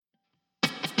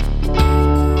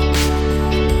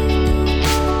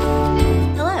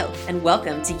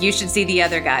Welcome to You Should See the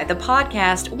Other Guy, the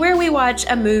podcast where we watch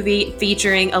a movie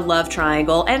featuring a love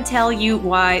triangle and tell you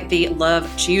why the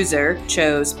love chooser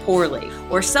chose poorly.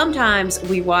 Or sometimes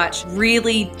we watch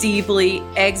really deeply,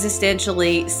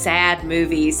 existentially sad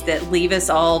movies that leave us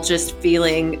all just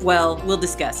feeling, well, we'll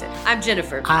discuss it. I'm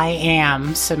Jennifer. I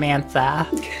am Samantha.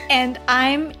 And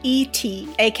I'm E.T.,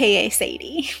 aka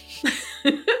Sadie.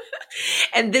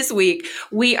 And this week,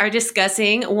 we are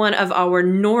discussing one of our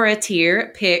Nora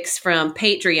tier picks from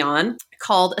Patreon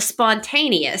called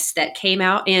Spontaneous that came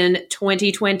out in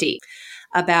 2020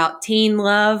 about teen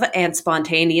love and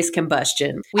spontaneous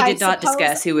combustion. We did not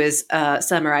discuss who is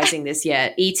summarizing this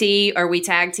yet. E.T., are we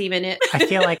tag teaming it? I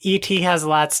feel like E.T. has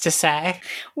lots to say.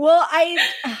 Well,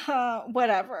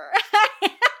 whatever.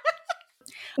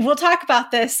 We'll talk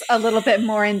about this a little bit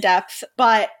more in depth,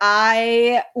 but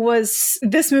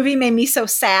this movie made me so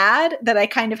sad that I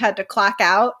kind of had to clock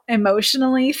out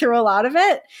emotionally through a lot of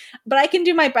it. But I can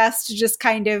do my best to just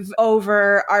kind of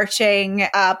overarching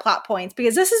plot points,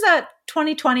 because this is a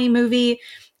 2020 movie.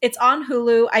 It's on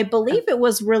Hulu. I believe it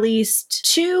was released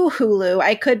to Hulu.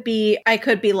 I could be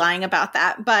lying about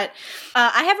that, but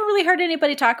I haven't really heard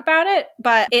anybody talk about it.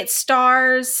 But it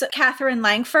stars Catherine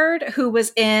Langford, who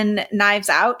was in Knives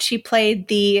Out. She played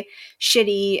the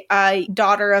shitty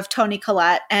daughter of Toni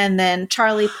Collette, and then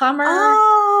Charlie Plummer.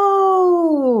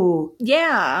 Oh,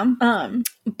 yeah.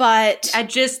 But I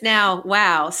just now,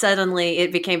 wow, suddenly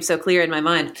it became so clear in my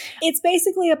mind. It's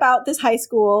basically about this high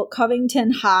school,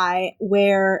 Covington High,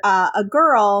 where a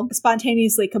girl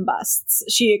spontaneously combusts.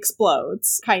 She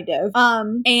explodes, kind of.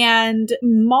 And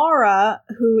Mara,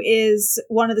 who is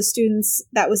one of the students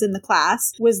that was in the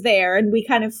class, was there, and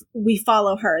we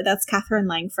follow her. That's Catherine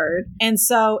Langford. And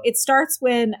so it starts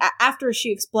when, after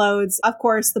she explodes, of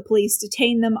course, the police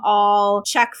detain them all,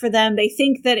 check for them. They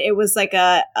think that it was like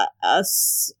a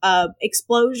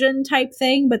explosion type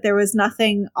thing, but there was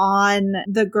nothing on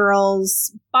the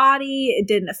girl's body. It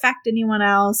didn't affect anyone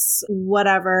else,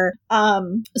 whatever.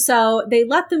 So they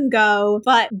let them go.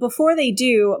 But before they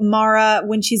do, Mara,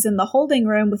 when she's in the holding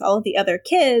room with all of the other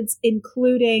kids,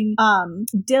 including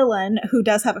Dylan, who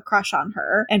does have a crush on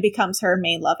her and becomes her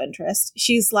main love interest,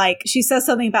 she says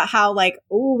something about how, like,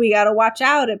 oh, we gotta watch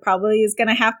out. It probably is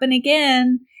gonna happen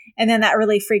again. And then that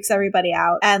really freaks everybody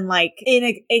out. And like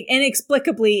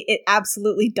inexplicably, it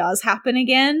absolutely does happen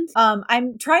again.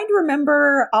 I'm trying to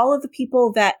remember all of the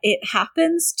people that it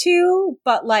happens to,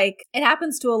 but like it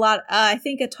happens to a lot. I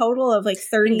think a total of like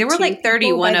 30. There were like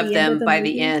 31 of them by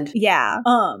the end. Yeah.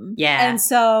 Yeah. And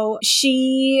so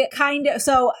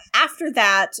so after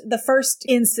that, the first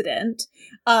incident,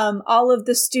 all of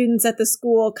the students at the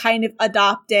school kind of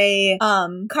adopt a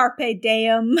carpe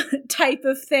diem type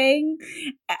of thing.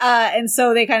 And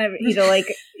so they kind of, like,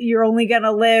 you're only going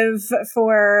to live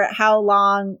for how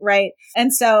long, right?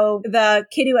 And so the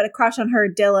kid who had a crush on her,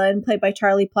 Dylan, played by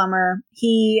Charlie Plummer,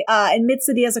 he admits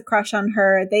that he has a crush on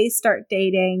her. They start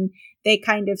dating. They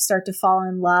kind of start to fall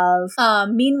in love.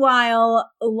 Meanwhile,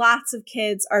 lots of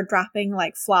kids are dropping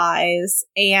like flies,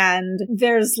 and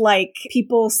there's like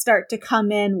people start to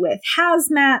come in with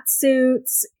hazmat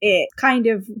suits. It kind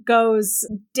of goes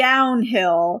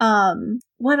downhill.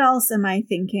 What else am I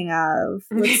thinking of?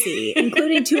 Let's see.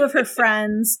 Including two of her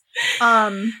friends.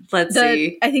 Let's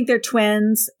see. I think they're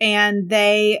twins, and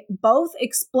they both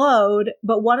explode,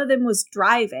 but one of them was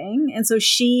driving. And so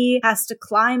she has to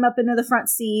climb up into the front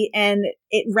seat, and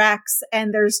it wrecks.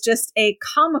 And there's just a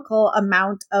comical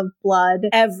amount of blood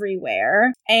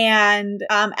everywhere. And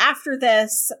after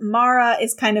this, Mara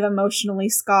is kind of emotionally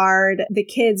scarred. The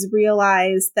kids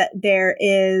realize that there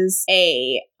is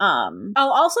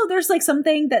also there's like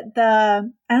something that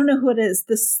I don't know who it is,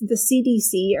 the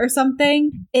CDC or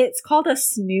something. It's called a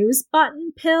snooze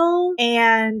button pill,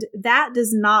 and that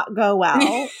does not go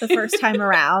well the first time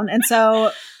around. And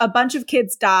so a bunch of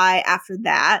kids die after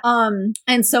that.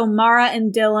 And so Mara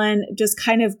and Dylan just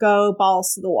kind of go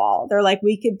balls to the wall. They're like,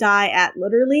 we could die at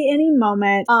literally any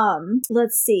moment.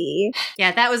 Let's see.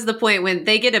 Yeah, that was the point when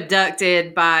they get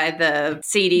abducted by the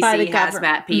CDC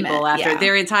hazmat people after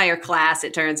their entire class,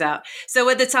 it turns out. So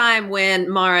at the time when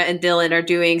Mara and Dylan are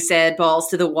doing said balls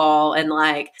to the wall and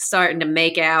like starting to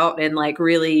make out and like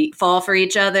really fall for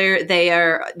each other,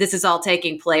 this is all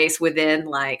taking place within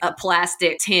like a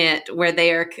plastic tent where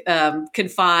they are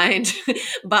confined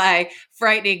by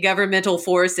frightening governmental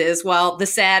forces while the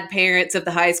sad parents of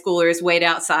the high schoolers wait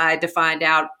outside to find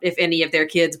out if any of their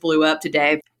kids blew up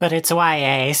today. But it's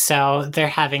YA, so they're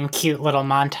having cute little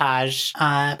montage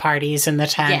parties in the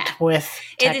tent with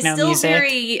techno music. It is still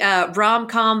very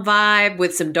rom-com vibe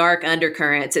with some dark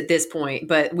undercurrents at this point,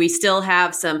 but we still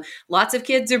have lots of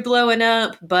kids are blowing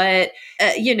up, but,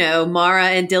 Mara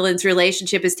and Dylan's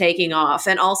relationship is taking off.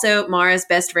 And also Mara's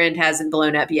best friend hasn't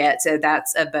blown up yet, so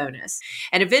that's a bonus.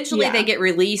 And eventually they get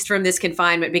released from this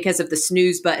confinement because of the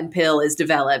snooze button pill is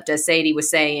developed, as Sadie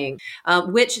was saying,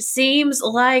 which seems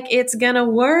like it's going to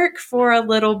work for a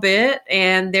little bit,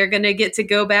 and they're going to get to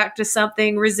go back to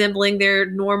something resembling their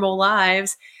normal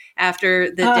lives after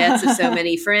the deaths of so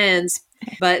many friends.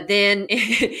 But then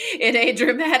in a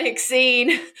dramatic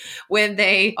scene when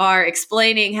they are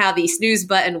explaining how the snooze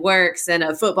button works and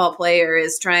a football player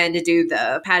is trying to do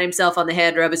the pat himself on the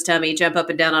head, rub his tummy, jump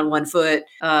up and down on one foot,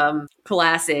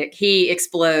 classic, he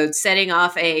explodes, setting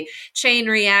off a chain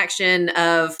reaction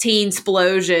of teen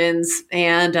explosions.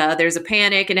 And there's a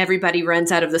panic and everybody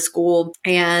runs out of the school.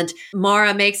 And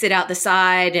Mara makes it out the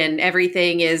side and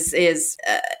everything is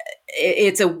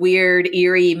it's a weird,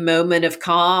 eerie moment of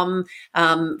calm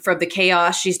from the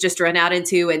chaos she's just run out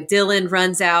into. And Dylan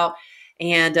runs out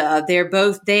and they're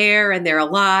both there and they're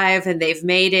alive and they've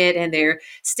made it and they're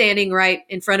standing right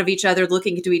in front of each other,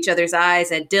 looking into each other's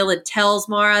eyes. And Dylan tells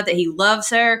Mara that he loves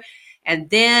her. And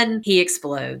then he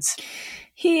explodes.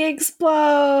 He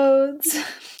explodes.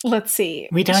 Let's see.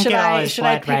 We don't get all his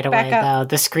blood right away, though.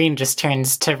 The screen just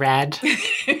turns to red.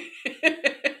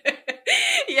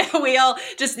 We all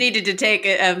just needed to take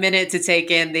a minute to take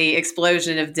in the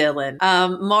explosion of Dylan.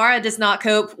 Mara does not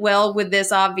cope well with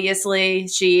this, obviously.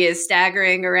 She is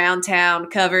staggering around town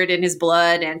covered in his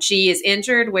blood, and she is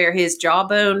injured where his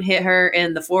jawbone hit her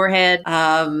in the forehead.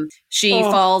 She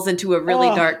falls into a really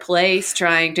dark place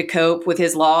trying to cope with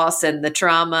his loss and the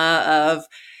trauma of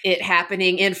it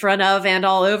happening in front of and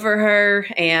all over her.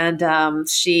 And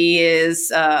she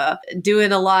is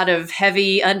doing a lot of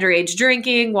heavy underage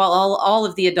drinking while all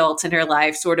of the adults in her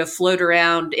life sort of float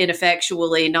around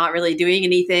ineffectually, not really doing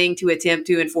anything to attempt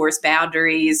to enforce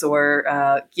boundaries or,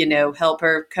 help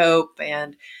her cope.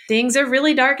 And things are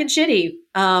really dark and shitty.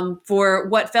 For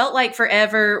what felt like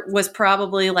forever was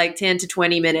probably like 10 to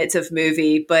 20 minutes of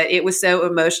movie, but it was so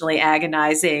emotionally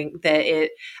agonizing that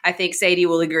I think Sadie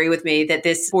will agree with me that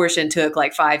this portion took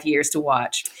like 5 years to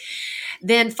watch.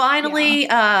 Then finally,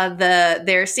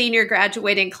 their senior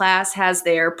graduating class has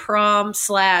their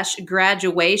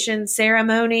prom/graduation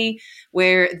ceremony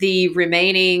where the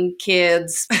remaining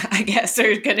kids, I guess,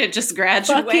 are going to just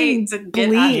graduate. I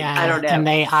don't know. And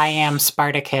I am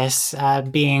Spartacus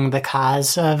being the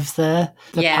cause of the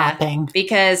popping.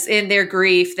 Because in their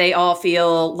grief, they all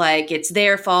feel like it's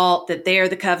their fault, that they're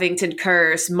the Covington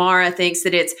curse. Mara thinks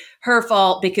that it's her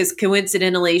fault because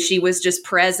coincidentally she was just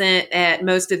present at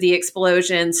most of the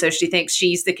explosions, so she thinks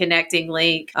she's the connecting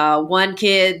link. One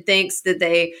kid thinks that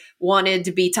they wanted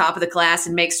to be top of the class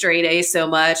and make straight A's so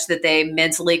much that they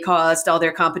mentally caused all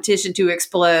their competition to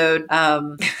explode.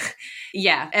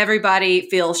 Everybody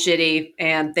feels shitty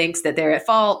and thinks that they're at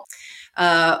fault.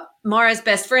 Mara's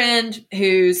best friend,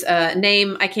 whose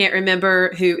name I can't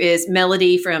remember, who is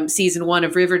Melody from season 1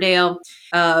 of Riverdale,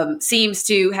 seems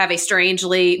to have a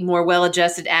strangely more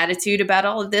well-adjusted attitude about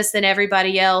all of this than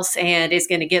everybody else and is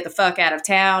going to get the fuck out of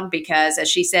town because, as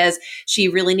she says, she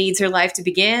really needs her life to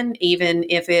begin, even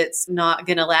if it's not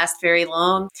going to last very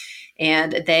long.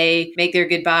 And they make their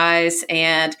goodbyes,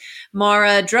 and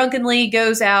Mara drunkenly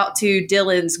goes out to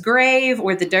Dylan's grave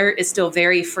where the dirt is still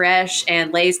very fresh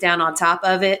and lays down on top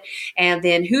of it. And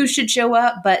then who should show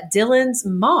up but Dylan's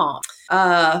mom,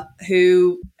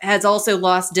 who has also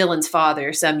lost Dylan's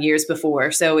father some years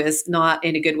before, so is not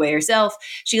in a good way herself.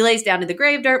 She lays down in the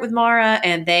grave dirt with Mara,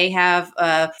 and they have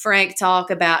a frank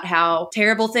talk about how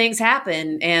terrible things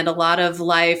happen and a lot of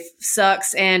life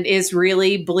sucks and is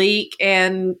really bleak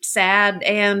and sad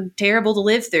and terrible to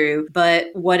live through. But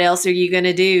what else are you going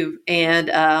to do? And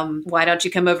why don't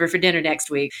you come over for dinner next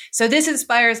week? So this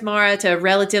inspires Mara to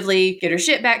relatively get her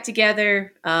shit back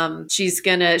together. She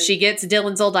gets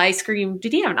Dylan's old ice cream.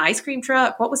 Did he have an ice cream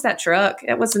truck? What was that truck?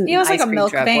 It wasn't an ice cream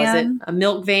truck, was it? A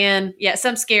milk van. Yeah,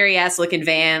 some scary ass looking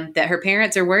van that her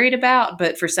parents are worried about,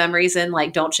 but for some reason,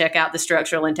 like, don't check out the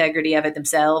structural integrity of it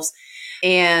themselves.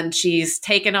 And she's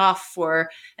taken off for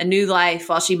a new life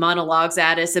while she monologues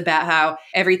at us about how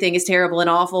everything is terrible and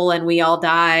awful and we all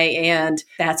die. And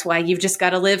that's why you've just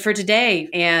got to live for today.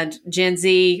 And Gen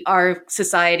Z, our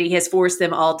society has forced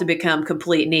them all to become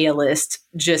complete nihilists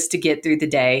just to get through the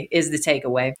day is the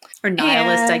takeaway. Or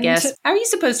nihilist, I guess. How are you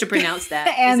supposed to pronounce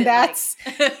that? And that's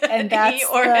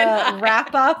the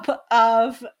wrap up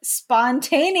of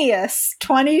Spontaneous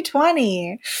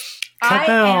 2020.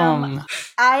 Kaboom.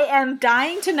 I am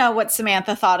dying to know what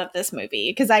Samantha thought of this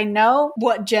movie, because I know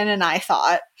what Jen and I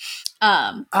thought.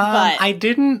 But I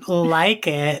didn't like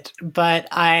it, but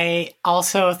I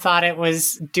also thought it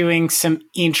was doing some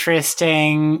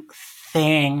interesting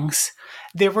things.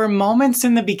 There were moments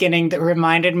in the beginning that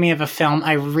reminded me of a film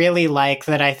I really like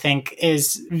that I think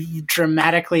is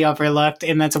dramatically overlooked,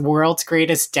 and that's World's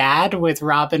Greatest Dad with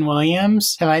Robin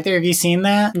Williams. Have either of you seen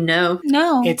that? No.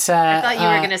 It's I thought you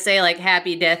were going to say like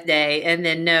Happy Death Day, and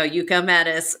then no, you come at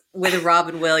us with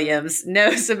Robin Williams.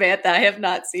 No, Samantha, I have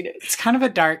not seen it. It's kind of a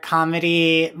dark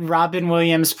comedy. Robin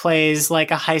Williams plays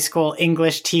like a high school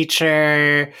English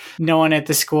teacher. No one at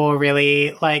the school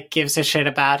really like gives a shit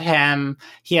about him.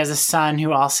 He has a son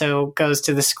who also goes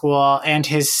to the school, and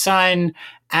his son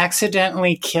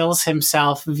accidentally kills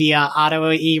himself via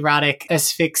autoerotic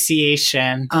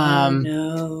asphyxiation.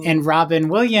 No. And Robin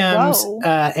Williams,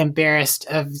 embarrassed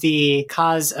of the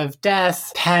cause of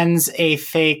death, pens a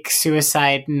fake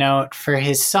suicide note for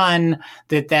his son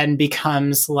that then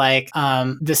becomes like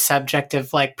the subject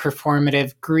of like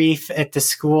performative grief at the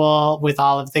school, with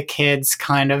all of the kids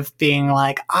kind of being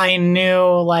like, I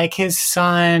knew like his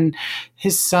son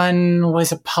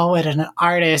was a poet and an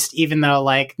artist, even though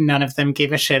like none of them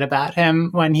gave a shit about him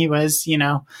when he was,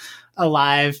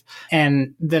 alive.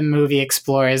 And the movie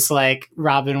explores like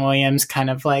Robin Williams kind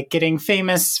of like getting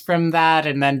famous from that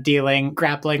and then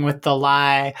grappling with the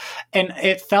lie. And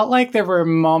it felt like there were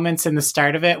moments in the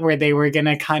start of it where they were going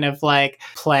to kind of like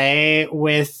play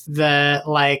with the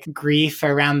like grief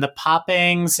around the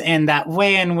poppings and that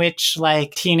way in which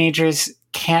like teenagers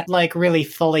can't like really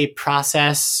fully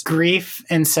process grief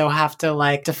and so have to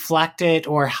like deflect it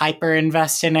or hyper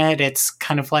invest in it. It's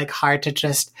kind of like hard to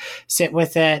just sit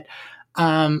with it.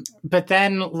 But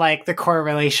then like the core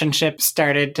relationship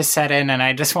started to set in and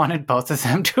I just wanted both of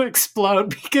them to explode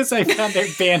because I found their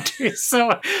banter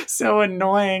so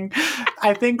annoying.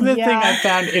 I think the thing I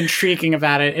found intriguing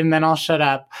about it, and then I'll shut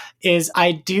up, is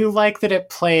I do like that it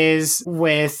plays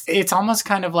with, it's almost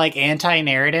kind of like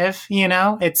anti-narrative,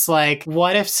 It's like,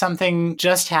 what if something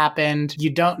just happened, you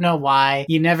don't know why,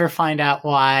 you never find out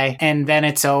why, and then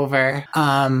it's over,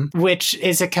 which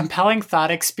is a compelling thought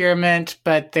experiment,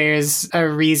 but there's a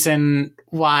reason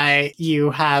why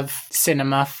you have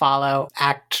cinema follow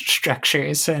act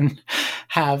structures and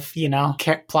have,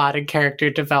 plot and character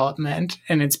development.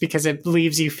 And it's because it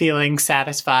leaves you feeling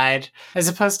satisfied, as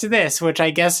opposed to this, which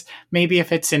I guess maybe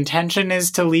if its intention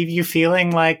is to leave you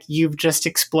feeling like you've just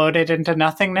exploded into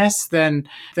nothingness, then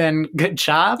good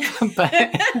job. But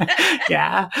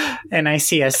yeah. And I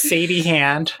see a Sadie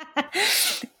hand.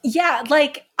 Yeah,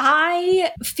 like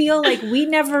I feel like we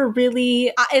never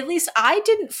really, at least I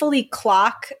didn't fully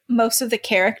clock most of the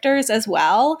characters as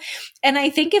well. And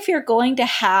I think if you're going to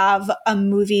have a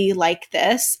movie like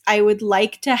this, I would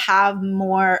like to have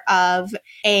more of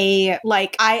a,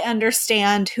 like, I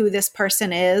understand who this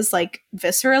person is, like,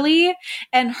 viscerally.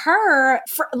 And her,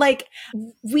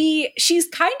 she's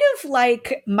kind of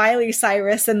like Miley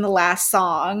Cyrus in the last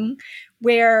song,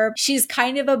 where she's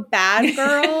kind of a bad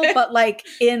girl, but like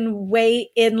in ways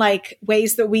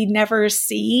that we never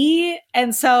see.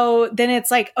 And so then it's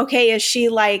like, okay, is she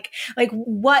like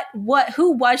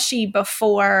who was she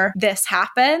before this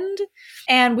happened?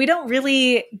 And we don't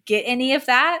really get any of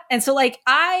that. And so like,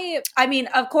 I mean,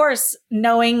 of course,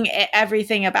 knowing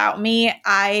everything about me,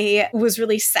 I was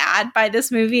really sad by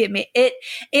this movie.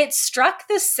 It struck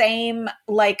the same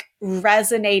like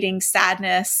resonating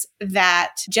sadness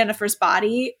that Jennifer's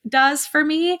Body does for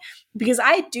me, because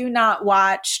I do not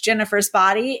watch Jennifer's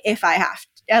Body if I have to,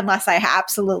 unless I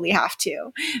absolutely have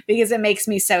to, because it makes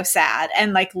me so sad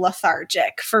and like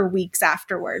lethargic for weeks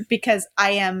afterward, because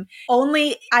I am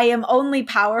only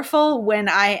powerful when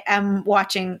I am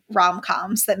watching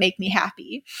rom-coms that make me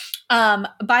happy.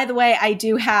 By the way, I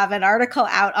do have an article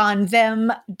out on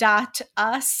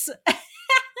them.us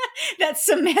that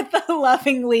Samantha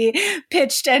lovingly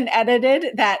pitched and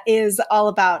edited that is all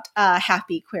about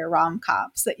happy queer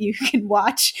rom-coms that you can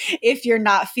watch if you're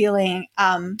not feeling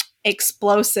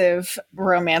explosive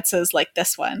romances like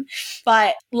this one.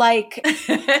 But like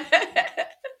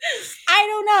I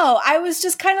don't know. I was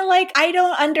just kind of like, I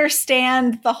don't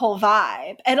understand the whole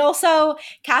vibe. And also,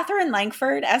 Catherine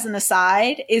Langford, as an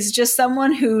aside, is just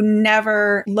someone who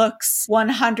never looks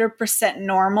 100%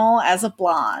 normal as a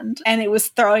blonde. And it was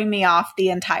throwing me off the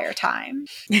entire time.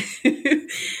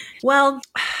 Well,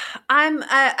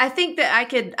 I think that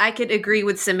I could agree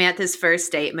with Samantha's first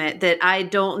statement that I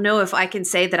don't know if I can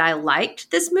say that I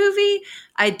liked this movie.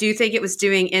 I do think it was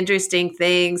doing interesting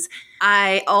things.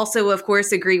 I also, of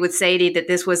course, agree with Sadie that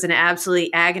this was an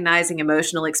absolutely agonizing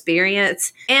emotional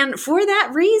experience. And for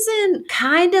that reason,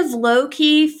 kind of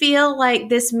low-key feel like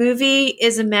this movie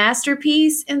is a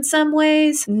masterpiece in some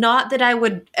ways. Not that I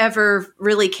would ever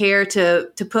really care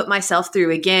to put myself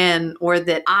through again, or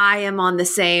that I am on the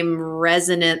same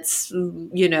resonance,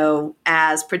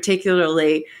 as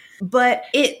particularly. But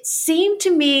it seemed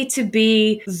to me to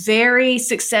be very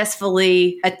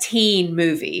successfully a teen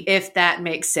movie, if that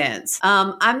makes sense.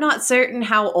 I'm not certain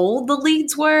how old the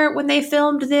leads were when they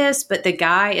filmed this, but the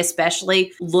guy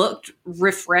especially looked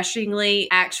refreshingly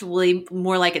actually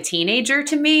more like a teenager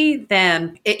to me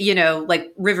than,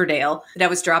 like Riverdale that I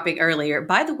was dropping earlier.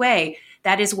 By the way,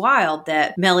 that is wild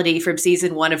that Melody from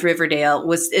season 1 of Riverdale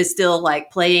is still like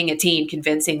playing a teen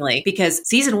convincingly, because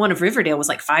season 1 of Riverdale was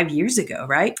like 5 years ago,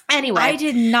 right? Anyway, I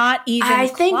did not even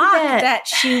think that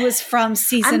she was from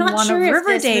season 1 of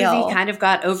Riverdale. If this movie kind of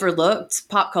got overlooked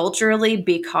pop culturally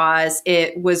because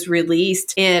it was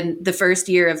released in the first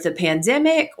year of the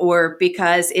pandemic, or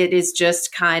because it is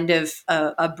just kind of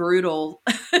a brutal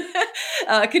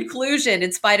conclusion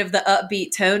in spite of the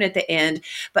upbeat tone at the end.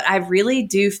 But I really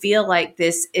do feel like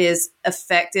this is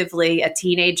effectively a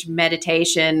teenage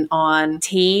meditation on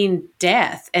teen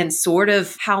death and sort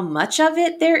of how much of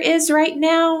it there is right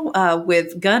now,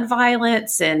 with gun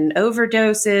violence and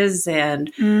overdoses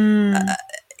and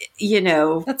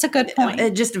that's a good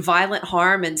point. Just violent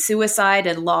harm and suicide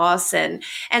and loss and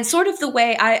sort of the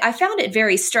way I found it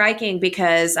very striking,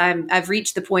 because I've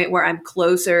reached the point where I'm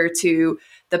closer to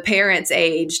the parents'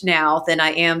 age now than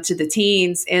I am to the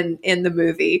teens in the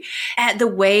movie, at the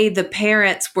way the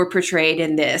parents were portrayed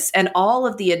in this and all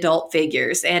of the adult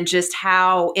figures and just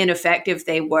how ineffective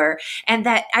they were. And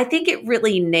that I think it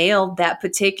really nailed that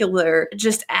particular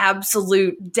just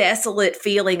absolute desolate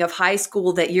feeling of high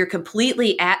school, that you're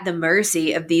completely at the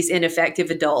mercy of these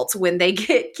ineffective adults when they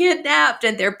get kidnapped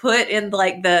and they're put in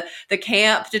like the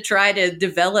camp to try to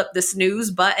develop the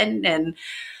snooze button and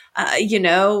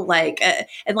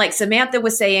and like Samantha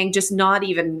was saying, just not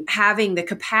even having the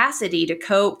capacity to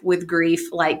cope with grief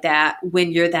like that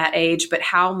when you're that age, but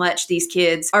how much these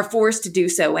kids are forced to do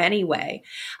so anyway.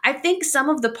 I think some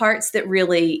of the parts that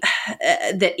really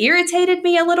that irritated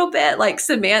me a little bit, like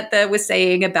Samantha was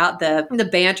saying about the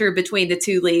banter between the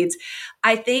two leads,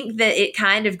 I think that it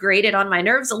kind of grated on my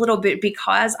nerves a little bit,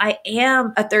 because I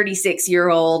am a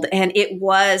 36-year-old and it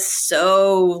was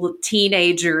so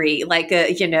teenagery, like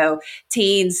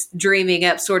teens dreaming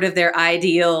up sort of their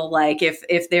ideal, like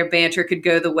if their banter could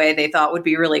go the way they thought would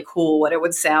be really cool, what it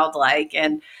would sound like.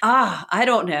 And I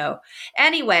don't know.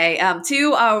 Anyway,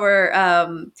 to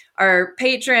our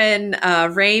patron,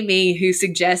 Rami, who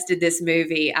suggested this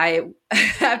movie, I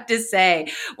have to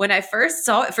say, when I first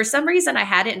saw it, for some reason, I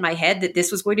had it in my head that this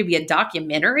was going to be a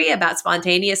documentary about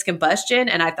spontaneous combustion.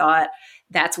 And I thought,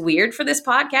 that's weird for this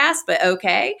podcast, but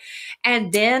okay.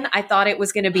 And then I thought it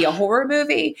was going to be a horror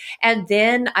movie. And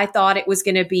then I thought it was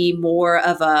going to be more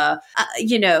of a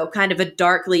kind of a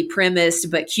darkly premised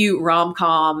but cute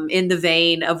rom-com in the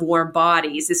vein of Warm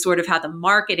Bodies is sort of how the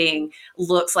marketing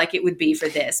looks like it would be for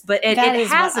this. But it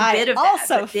has a bit of that.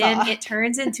 But then it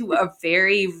turns into a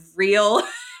very real...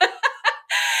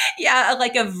 Yeah,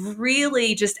 like a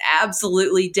really just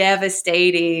absolutely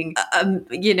devastating,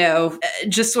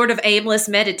 just sort of aimless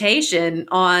meditation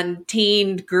on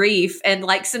teen grief. And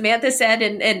like Samantha said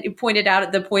and pointed out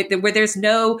at the point that where there's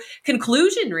no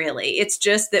conclusion really. It's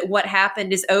just that what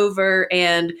happened is over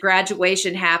and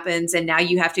graduation happens and now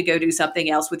you have to go do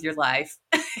something else with your life.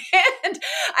 And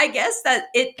I guess that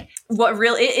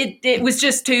it was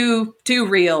just too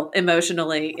real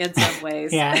emotionally in some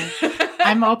ways. Yeah.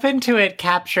 I'm open to it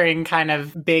capturing kind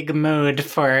of big mood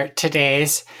for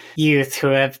today's youth who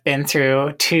have been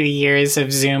through 2 years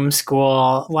of Zoom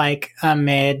school, like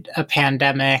amid a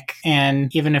pandemic.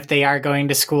 And even if they are going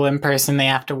to school in person, they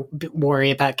have to worry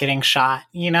about getting shot.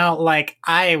 Like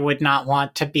I would not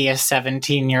want to be a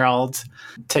 17-year-old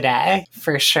today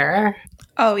for sure.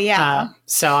 Oh, yeah.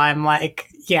 So I'm like,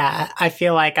 yeah, I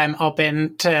feel like I'm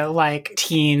open to like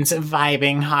teens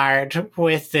vibing hard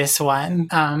with this one,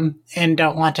 and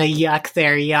don't want to yuck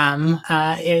their yum,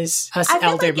 is us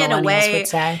elder like millennials would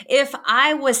say. If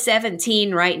I was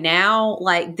 17 right now,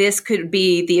 like this could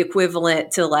be the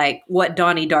equivalent to like what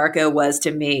Donnie Darko was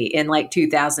to me in like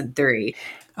 2003.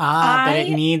 But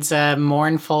it needs a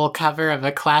mournful cover of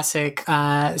a classic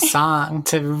song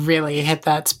to really hit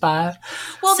that spot.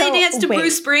 Well, they danced to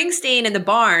Bruce Springsteen in the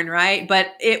barn, right?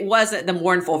 But it wasn't the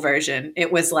mournful version.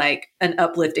 It was like an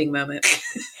uplifting moment.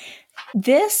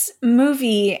 This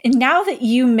movie, now that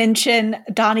you mention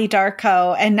Donnie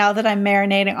Darko, and now that I'm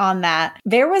marinating on that,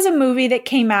 there was a movie that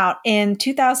came out in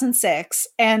 2006,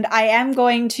 and I am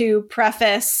going to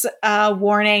preface a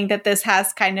warning that this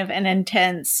has kind of an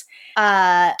intense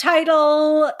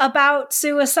title about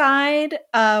suicide,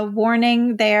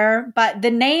 warning there, but the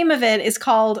name of it is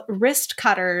called Wrist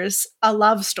Cutters, A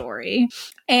Love Story.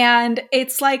 And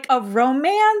it's like a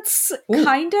romance,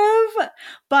 kind of,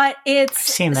 but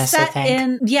it's set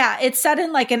in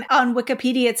like on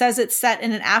Wikipedia, it says it's set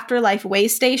in an afterlife way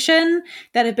station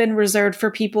that had been reserved for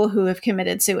people who have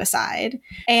committed suicide.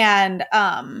 And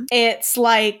it's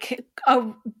like,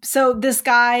 so this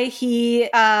guy, he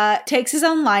takes his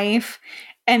own life,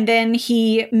 and then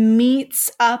he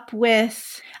meets up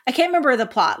with, I can't remember the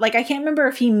plot. Like, I can't remember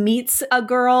if he meets a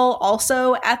girl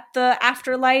also at the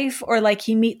afterlife, or like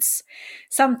he meets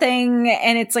something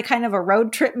and it's like kind of a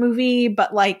road trip movie,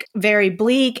 but like very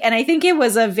bleak. And I think it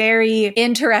was a very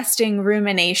interesting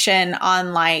rumination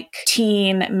on like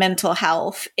teen mental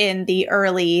health in the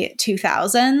early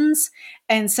 2000s.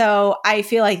 And so I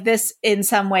feel like this, in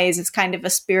some ways, is kind of a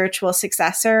spiritual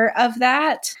successor of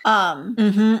that.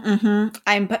 The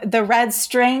red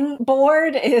string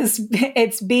board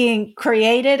it's being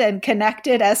created and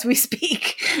connected as we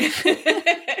speak.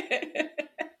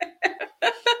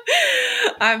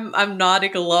 I'm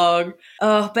nodding along.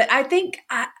 Oh, but I think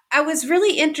I was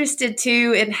really interested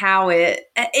too in how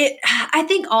I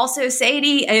think also,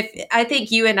 Sadie, I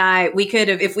think you and we could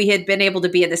have, if we had been able to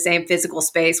be in the same physical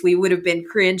space, we would have been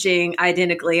cringing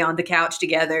identically on the couch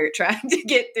together trying to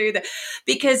get through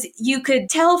because you could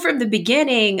tell from the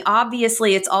beginning,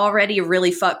 obviously it's already a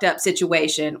really fucked up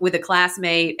situation with a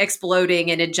classmate exploding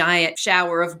in a giant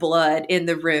shower of blood in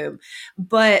the room.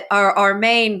 But our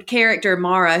main character,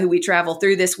 Mara, who we travel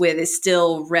through this with, is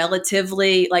still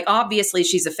relatively, like, obviously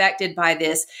she's affected by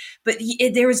this, but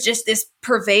there was just this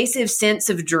pervasive sense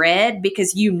of dread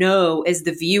because as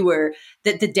the viewer,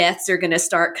 that the deaths are going to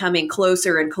start coming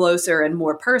closer and closer and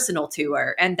more personal to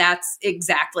her. And that's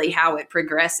exactly how it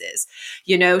progresses.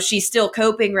 She's still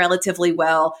coping relatively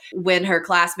well when her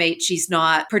classmate she's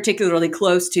not particularly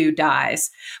close to dies,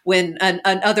 when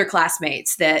other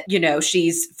classmates that,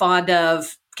 she's fond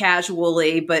of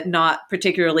casually but not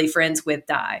particularly friends with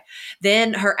die.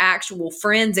 Then her actual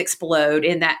friends explode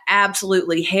in that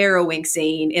absolutely harrowing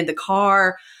scene in the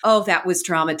car. Oh, that was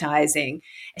traumatizing.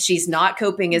 She's not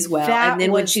coping as well. And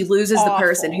then when she loses the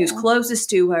person who's closest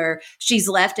to her, she's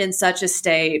left in such a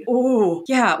state,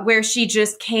 where she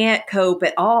just can't cope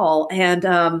at all. And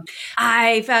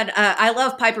I found, I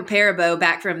love Piper Perabo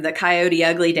back from the Coyote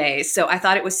Ugly days. So I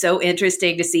thought it was so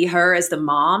interesting to see her as the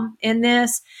mom in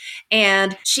this.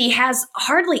 And she has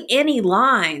hardly any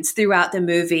lines throughout the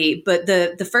movie. But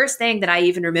the first thing that I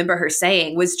even remember her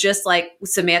saying was just like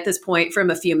Samantha's point from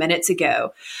a few minutes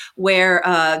ago, where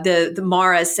the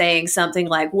Mara is saying something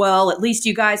like, well, at least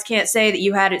you guys can't say that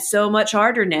you had it so much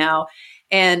harder now.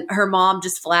 And her mom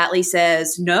just flatly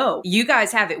says, no, you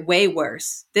guys have it way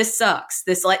worse. This sucks.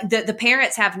 This, like, the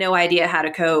parents have no idea how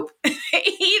to cope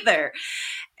either.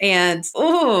 And,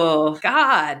 oh,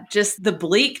 God, just the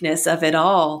bleakness of it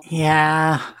all.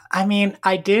 Yeah. I mean,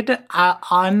 I did,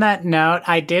 on that note,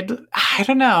 I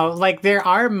don't know, like, there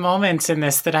are moments in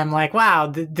this that I'm like,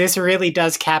 wow, this really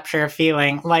does capture a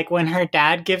feeling. Like when her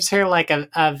dad gives her like a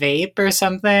vape or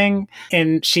something,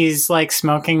 and she's like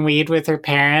smoking weed with her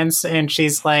parents, and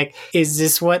she's like, is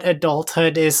this what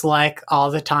adulthood is like all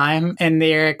the time? And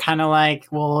they're kind of like,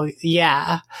 well,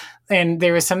 yeah. And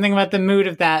there was something about the mood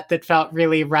of that felt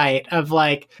really right, of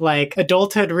like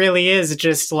adulthood really is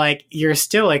just like, you're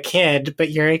still a kid, but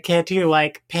you're a kid who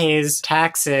like pays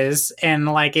taxes,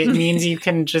 and like it means you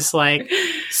can just like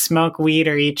smoke weed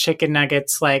or eat chicken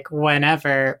nuggets like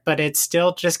whenever, but it's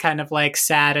still just kind of like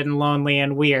sad and lonely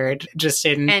and weird, just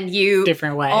in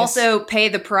different ways. Also pay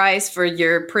the price for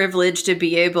your privilege to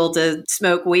be able to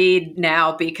smoke weed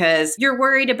now because you're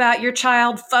worried about your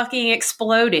child fucking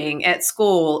exploding at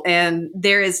school, and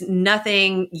there is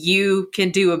nothing you can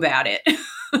do about it.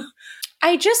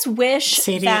 I just wish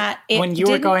Sadie, that when you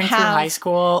were going through high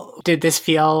school, did this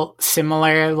feel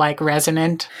similar, like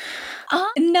resonant?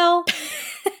 No.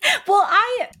 Well,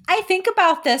 I think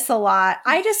about this a lot.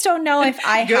 I just don't know if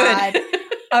I had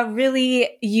a really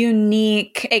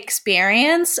unique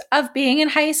experience of being in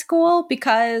high school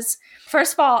because,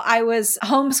 first of all, I was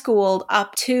homeschooled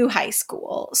up to high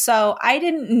school. So I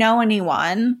didn't know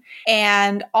anyone.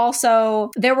 And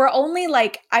also there were only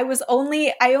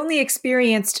I only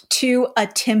experienced 2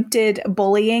 attempted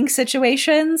bullying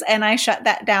situations, and I shut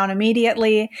that down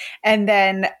immediately. And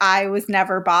then I was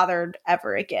never bothered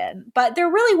ever again. But there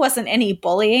really wasn't any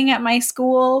bullying at my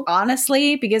school,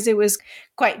 honestly, because it was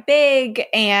quite big.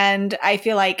 And I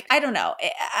feel like, I don't know,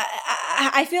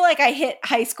 I feel like I hit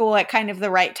high school at kind of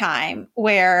the right time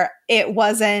where it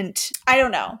wasn't, I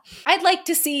don't know. I'd like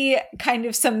to see kind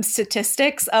of some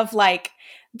statistics of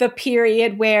the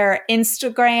period where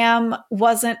Instagram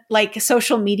wasn't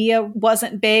social media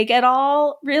wasn't big at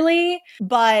all, really,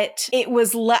 but it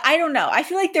was, I don't know. I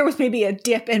feel like there was maybe a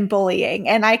dip in bullying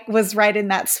and I was right in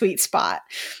that sweet spot.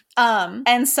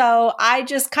 And so I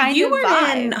just kind you of were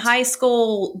vibed. in high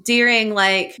school during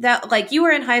you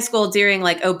were in high school during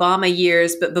Obama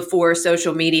years, but before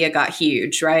social media got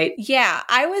huge, right? Yeah,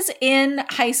 I was in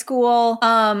high school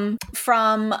I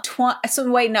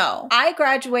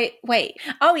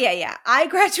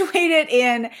graduated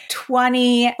in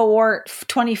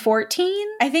 2014.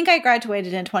 I think I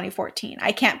graduated in 2014.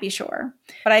 I can't be sure,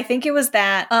 but I think it was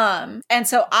that. And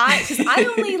so I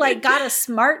only got a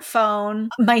smartphone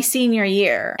my senior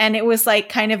year, and it was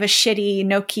kind of a shitty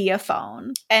Nokia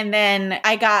phone. And then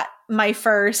I got my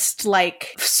first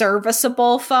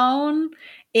serviceable phone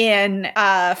in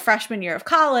freshman year of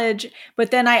college,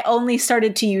 but then I only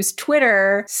started to use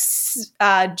Twitter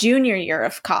junior year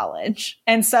of college.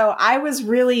 And so I was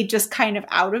really just kind of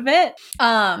out of it.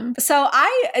 So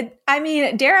I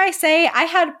mean, dare I say, I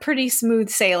had pretty smooth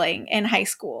sailing in high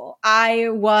school. I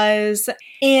was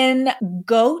in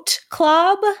Goat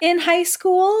Club in high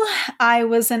school. I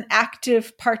was an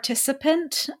active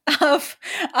participant of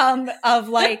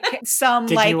some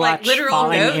Did you watch literal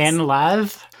Falling goats? in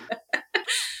Love?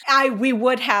 We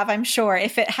would have, I'm sure,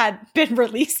 if it had been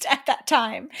released at that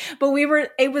time. But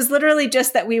it was literally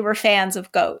just that we were fans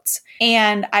of goats.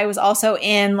 And I was also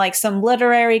in some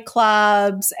literary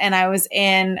clubs, and I was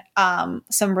in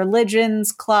some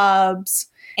religions clubs.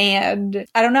 And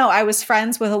I don't know, I was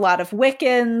friends with a lot of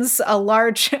Wiccans, a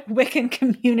large Wiccan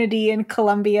community in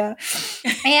Columbia.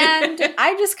 And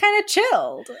I just kind of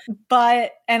chilled.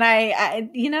 And I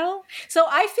so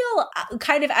I feel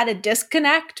kind of at a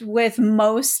disconnect with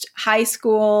most high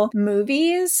school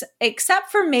movies, except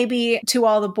for maybe To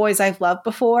All the Boys I've Loved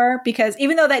Before, because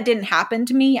even though that didn't happen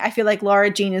to me, I feel like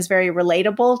Laura Jean is very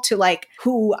relatable to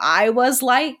who I was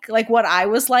what I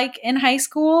was like in high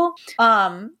school.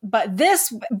 But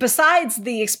this, besides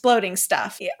the exploding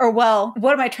stuff, or well,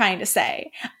 what am I trying to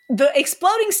say? The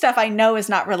exploding stuff I know is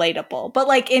not relatable,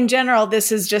 but in general,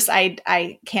 this is just,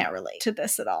 I can't relate to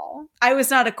this at all. I was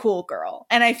not a cool girl.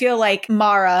 And I feel like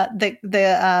Mara,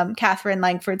 the Catherine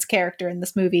Langford's character in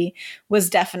this movie, was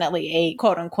definitely a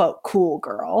quote unquote cool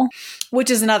girl,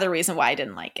 which is another reason why I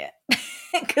didn't like it.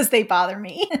 Because they bother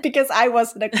me, because I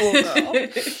wasn't a cool girl.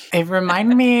 It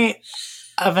reminded me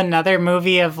of another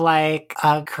movie of a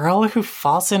girl who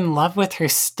falls in love with her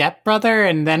stepbrother,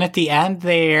 and then at the end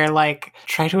they're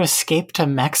try to escape to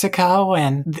Mexico,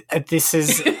 and this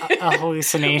is a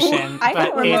hallucination,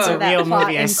 but it's a real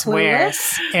movie, I swear.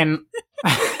 And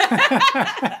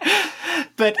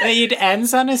but it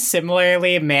ends on a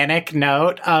similarly manic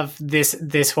note of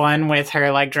this one with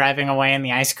her driving away in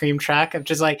the ice cream truck of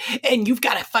just and you've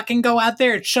got to fucking go out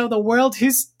there and show the world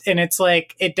who's, and it's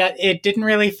it didn't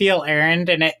really feel earned,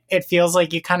 and it feels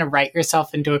like you kind of write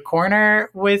yourself into a corner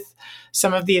with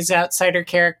some of these outsider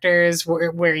characters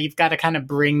where you've got to kind of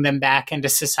bring them back into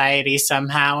society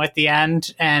somehow at the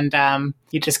end, and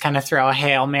you just kind of throw a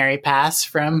Hail Mary pass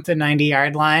from the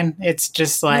 90-yard line. It's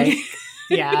just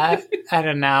yeah, I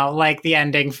don't know. The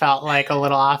ending felt a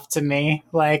little off to me.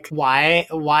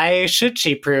 Why should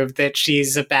she prove that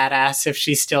she's a badass if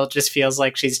she still just feels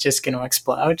like she's just going to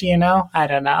explode, I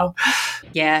don't know.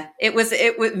 Yeah, it was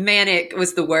manic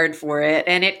was the word for it.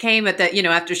 And it came at that,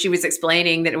 after she was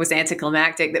explaining that it was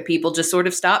anticlimactic, that people just sort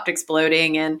of stopped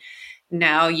exploding, and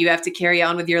now you have to carry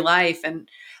on with your life. And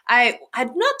I'm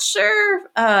not sure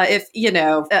if,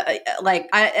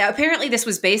 apparently this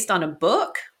was based on a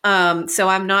book. So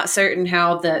I'm not certain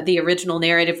how the original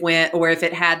narrative went, or if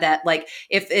it had that,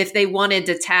 if they wanted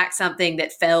to tack something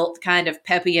that felt kind of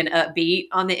peppy and upbeat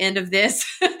on the end of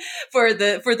this for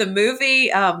the movie.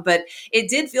 But it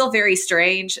did feel very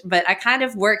strange, but I kind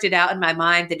of worked it out in my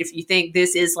mind that if you think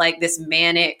this is like this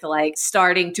manic, like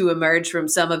starting to emerge from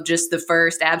some of just the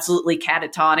first absolutely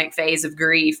catatonic phase of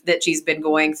grief that she's been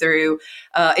going through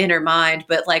in her mind,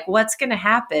 but like what's going to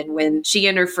happen when she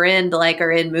and her friend like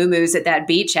are in Muumuu's at that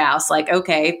beach house? Like,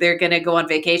 okay, they're going to go on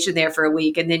vacation there for a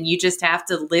week and then you just have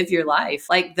to live your life.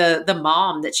 Like the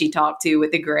mom that she talked to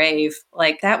with the grave,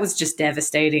 like that was just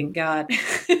devastating. God.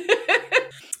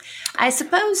 I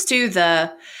suppose too,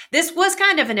 this was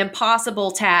kind of an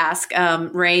impossible task,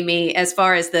 Rami, as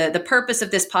far as the purpose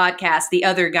of this podcast, The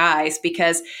Other Guys,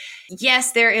 because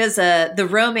yes, there is the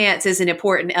romance is an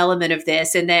important element of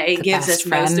this, and that it gives us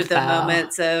most of the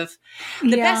moments of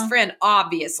the best friend.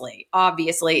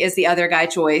 Obviously is the other guy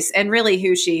choice, and really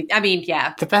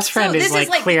the best friend is like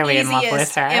clearly in love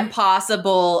with her.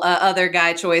 Impossible other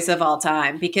guy choice of all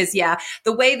time, because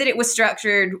the way that it was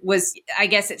structured was, I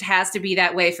guess it has to be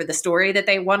that way for the story that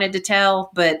they wanted to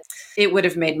tell, but it would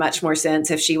have made much more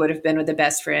sense if she would have been with the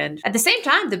best friend. At the same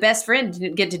time, the best friend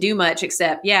didn't get to do much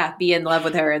except be in love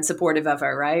with her and supportive of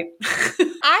her, right?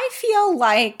 I feel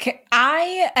like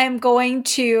I'm going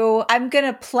to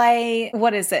play,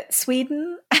 what is it?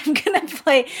 Sweden? I'm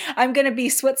going to be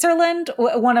Switzerland,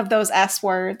 one of those S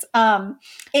words.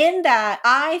 In that,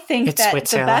 I think that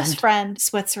the best friend,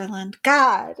 Switzerland,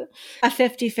 God, a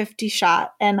 50-50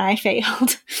 shot, and I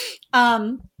failed.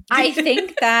 I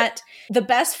think that the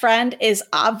best friend is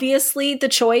obviously the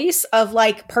choice of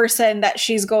like person that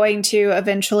she's going to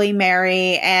eventually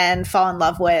marry and fall in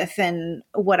love with and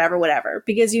whatever.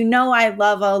 Because I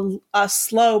love a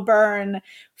slow burn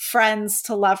friends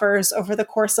to lovers over the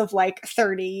course of like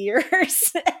 30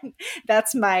 years.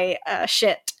 That's my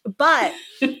shit. But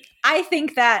I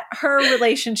think that her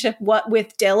relationship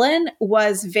with Dylan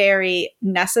was very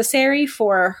necessary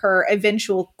for her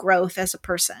eventual growth as a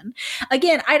person.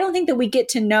 Again, I don't think that we get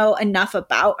to know enough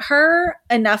about her,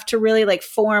 enough to really like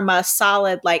form a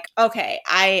solid, like, okay,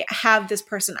 I have this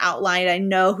person outlined. I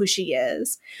know who she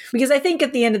is. Because I think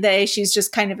at the end of the day, she's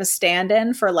just kind of a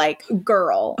stand-in for like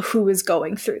girl who is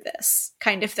going through this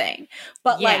kind of thing.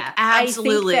 But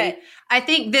absolutely. I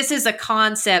think this is a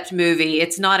concept movie.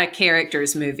 It's not a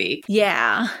characters movie.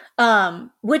 Yeah.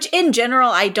 Which in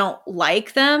general, I don't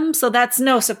like them. So that's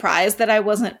no surprise that I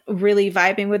wasn't really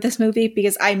vibing with this movie,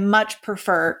 because I much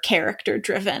prefer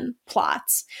character-driven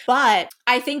plots. But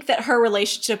I think that her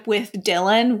relationship with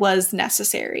Dylan was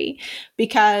necessary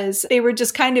because they were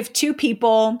just kind of two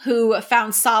people who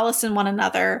found solace in one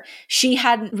another. She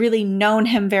hadn't really known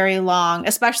him very long,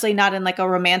 especially not in like a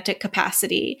romantic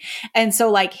capacity. And so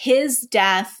like his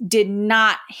death did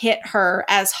not hit her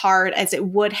as hard as it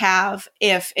would have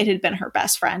if it had been her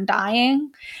best friend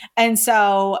dying. And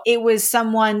so it was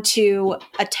someone to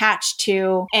attach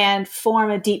to and form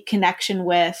a deep connection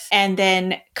with, and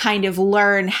then kind of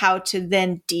learn how to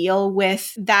then deal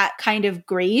with that kind of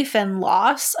grief and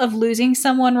loss of losing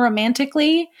someone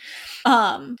romantically.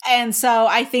 And so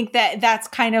I think that that's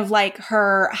kind of like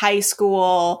her high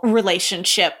school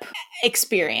relationship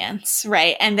experience,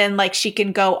 right? And then like she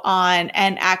can go on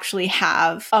and actually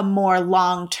have a more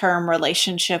long-term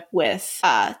relationship with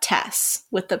Tess,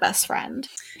 with the best friend.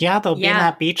 Yeah, they'll be in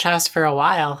that beach house for a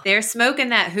while. They're smoking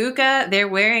that hookah. They're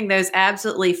wearing those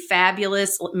absolutely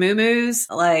fabulous muumuus.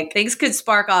 Like, things could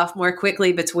spark off more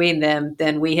quickly between them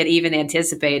than we had even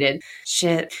anticipated.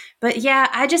 Shit. But yeah,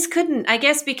 I just couldn't, I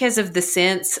guess because of the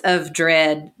sense of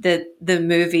dread that the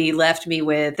movie left me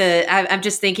with. I'm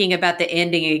just thinking about the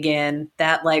ending again,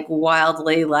 that like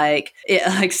wildly, like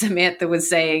Samantha was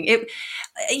saying,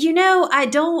 I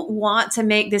don't want to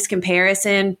make this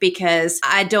comparison because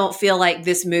I don't feel like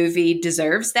this movie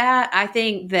deserves that. I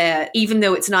think that even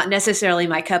though it's not necessarily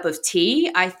my cup of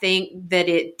tea, I think that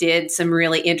it did some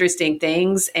really interesting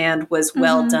things and was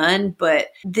well done. But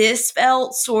this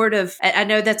felt sort of, I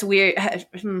know that's weird.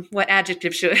 What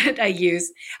adjective should I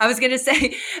use? I was going to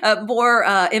say a more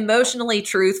emotionally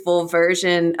truthful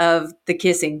version of The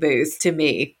Kissing Booth to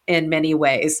me in many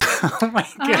ways. Oh my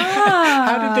God.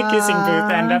 How did The Kissing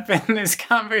Booth end up in this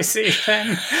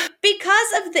conversation?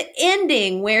 Because of the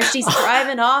ending where she's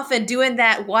driving off and doing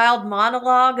that wild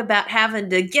monologue about having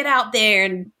to get out there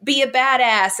and be a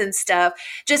badass and stuff.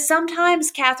 Just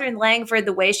sometimes Catherine Langford,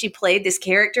 the way she played this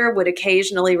character, would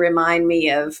occasionally remind me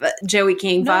of Joey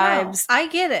King vibes. I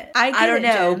get it. I don't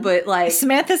know, Jen. But like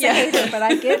Samantha's a hater, but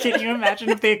I get it. Can you imagine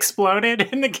if they exploded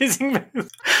in The Kissing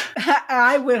Booth?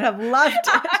 I would have loved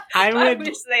it. I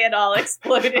wish they had all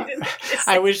exploded in The Kissing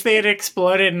I wish they had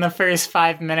exploded in the first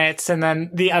 5 minutes, and then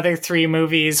the other 3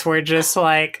 movies were just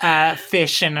like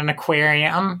fish in an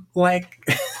aquarium. Like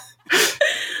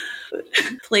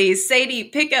Please, Sadie,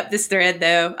 pick up this thread,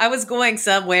 though. I was going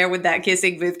somewhere with that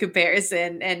kissing booth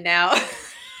comparison, and now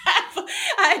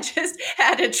I just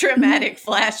had a traumatic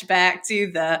flashback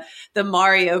to the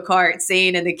Mario Kart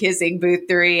scene in the Kissing Booth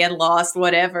 3 and lost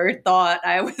whatever thought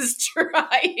I was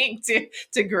trying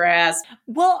to grasp.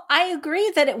 Well, I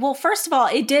agree that first of all,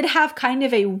 it did have kind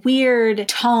of a weird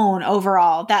tone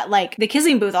overall that like the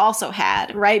Kissing Booth also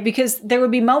had, right? Because there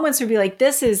would be moments where you'd be like,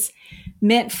 this is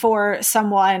meant for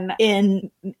someone in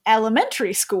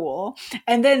elementary school.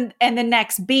 And then the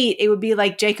next beat, it would be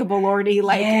like Jacob Elordi,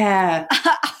 like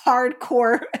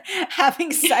hardcore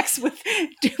having sex with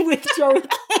Joey King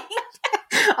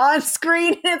on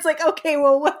screen. And it's like, okay,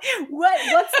 well,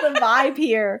 what's the vibe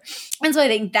here? And so I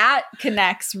think that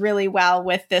connects really well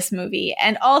with this movie.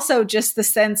 And also just the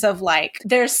sense of like,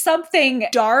 there's something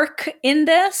dark in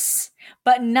this,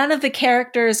 but none of the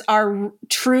characters are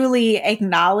truly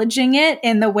acknowledging it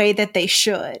in the way that they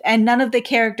should. And none of the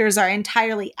characters are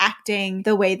entirely acting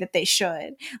the way that they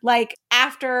should. Like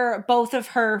after both of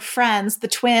her friends, the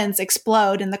twins,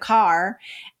 explode in the car,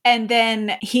 and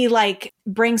then he like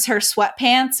brings her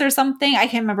sweatpants or something. I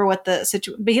can't remember what the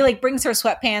situation, but he like brings her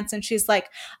sweatpants and she's like,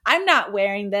 I'm not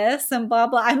wearing this and blah,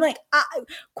 blah. I'm like,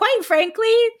 quite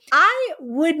frankly, I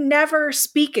would never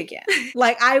speak again.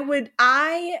 Like I would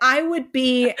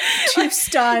be too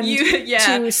stunned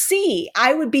to see.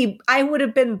 I would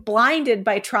have been blinded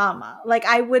by trauma. Like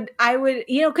I would,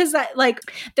 cause that like,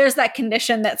 there's that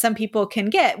condition that some people can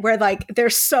get where like,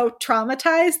 they're so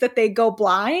traumatized that they go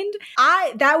blind.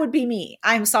 That would be me.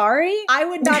 I'm sorry. I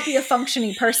would not be a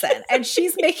functioning person. And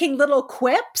she's making little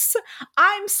quips.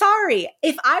 I'm sorry.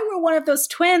 If I were one of those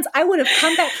twins, I would have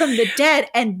come back from the dead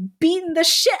and beaten the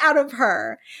shit out of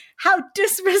her. How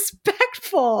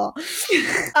disrespectful.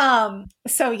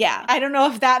 So yeah, I don't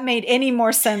know if that made any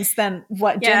more sense than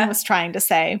what Jen was trying to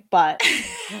say, but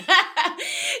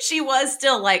she was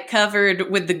still like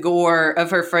covered with the gore of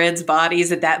her friends'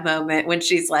 bodies at that moment when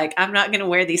she's like, I'm not going to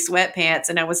wear these sweatpants.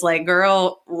 And I was like,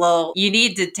 girl, well, you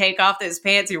need to take off those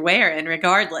pants you're wearing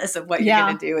regardless of what you're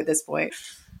going to do at this point.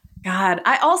 God,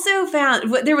 I also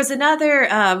found there was another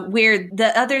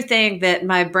the other thing that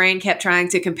my brain kept trying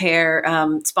to compare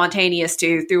Spontaneous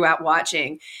to throughout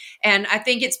watching. And I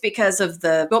think it's because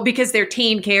they're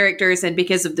teen characters and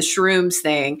because of the shrooms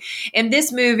thing. In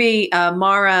this movie,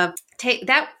 Mara,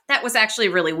 that was actually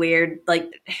really weird. Like,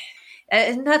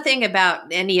 nothing about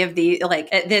any of the, like,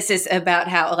 this is about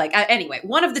how, like, anyway,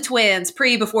 one of the twins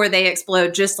before they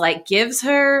explode just like gives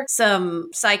her some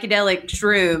psychedelic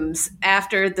shrooms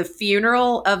after the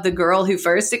funeral of the girl who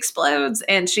first explodes.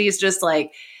 And she's just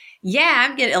like, yeah,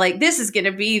 I'm getting like, this is going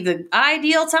to be the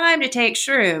ideal time to take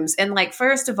shrooms. And like,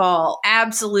 first of all,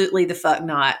 absolutely the fuck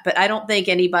not. But I don't think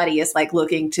anybody is like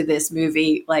looking to this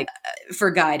movie like for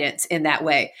guidance in that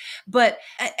way. But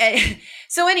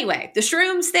so anyway, the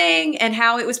shrooms thing and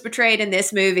how it was portrayed in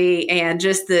this movie and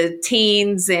just the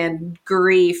teens and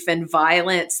grief and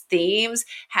violence themes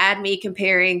had me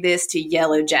comparing this to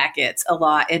Yellow Jackets a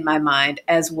lot in my mind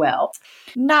as well.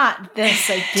 Not this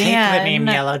again. Take the name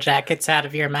Yellow Jackets out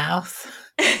of your mouth.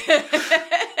 I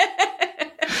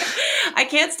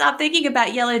can't stop thinking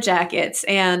about Yellow Jackets.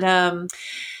 And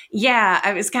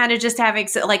I was kind of just having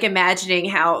like imagining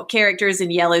how characters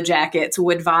in Yellow Jackets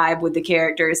would vibe with the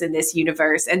characters in this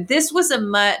universe. And this was a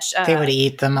much they would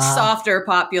eat them all. Softer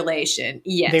population.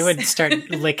 Yes. They would start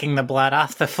licking the blood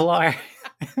off the floor.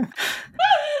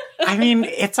 I mean,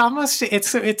 it's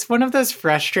one of those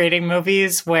frustrating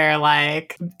movies where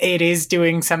like it is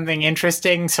doing something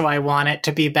interesting, so I want it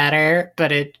to be better,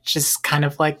 but it just kind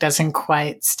of like doesn't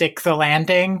quite stick the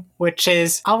landing, which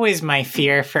is always my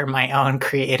fear for my own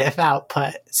creative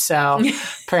output. So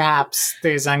perhaps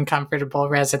there's uncomfortable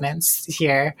resonance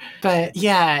here. But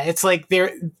yeah, it's like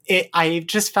I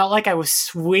just felt like I was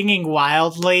swinging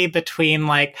wildly between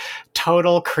like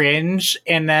total cringe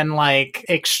and then like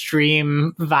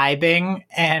extreme vibing,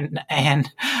 and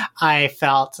I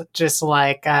felt just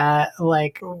like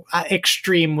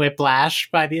extreme whiplash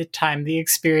by the time the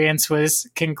experience was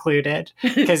concluded,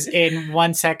 because in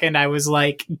 1 second I was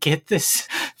like, get this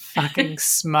fucking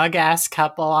smug ass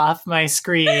couple off my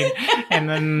screen, and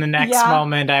then the next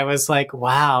moment I was like,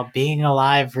 wow, being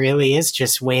alive really is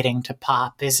just waiting to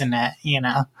pop, isn't it? You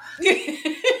know.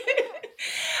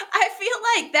 I feel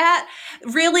like that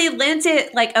really lent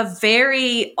it like a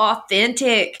very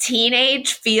authentic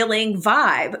teenage feeling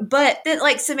vibe. But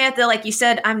like Samantha, like you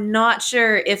said, I'm not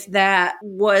sure if that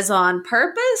was on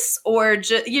purpose or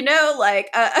just,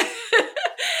 like,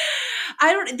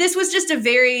 this was just a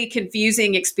very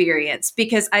confusing experience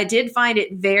because I did find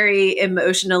it very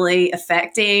emotionally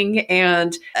affecting,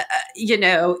 and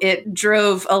it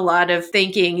drove a lot of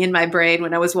thinking in my brain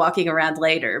when I was walking around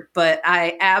later. But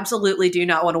I absolutely do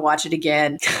not want to watch it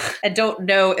again. I don't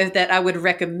know if that I would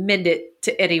recommend it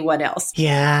to anyone else.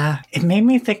 Yeah, it made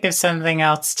me think of something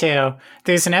else too.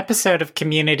 There's an episode of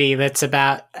Community that's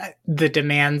about the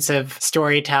demands of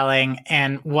storytelling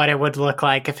and what it would look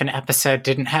like if an episode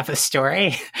didn't have a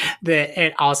story that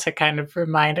it also kind of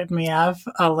reminded me of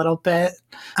a little bit.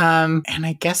 And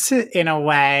I guess in a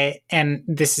way, and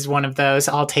this is one of those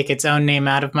I'll take its own name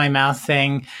out of my mouth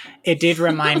thing, it did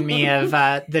remind me of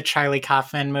the Charlie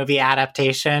Kaufman movie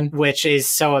adaptation, which is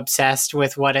so obsessed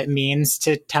with what it means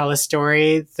to tell a story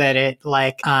that it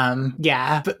but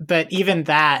even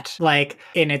that, like,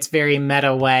 in its very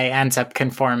meta way ends up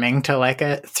conforming to like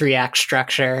a 3-act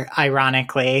structure,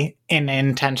 ironically and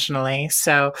intentionally.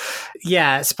 So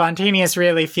yeah, Spontaneous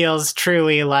really feels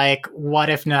truly like what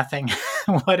if nothing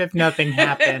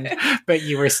happened but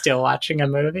you were still watching a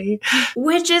movie,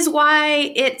 which is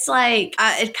why it's like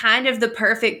it's kind of the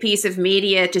perfect piece of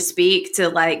media to speak to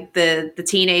like the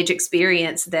teenage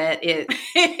experience that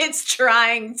it's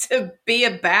trying to be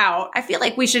about. I feel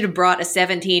like we should have brought a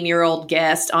 17-year-old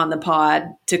guest on the pod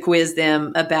to quiz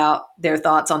them about their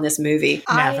thoughts on this movie.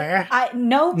 Never.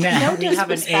 No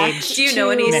disrespect. Do you know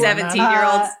any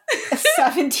 17-year-olds?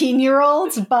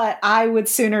 17-year-olds, but I would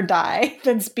sooner die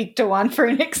than speak to one for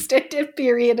an extended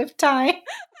period of time.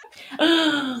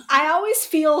 I always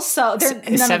feel so.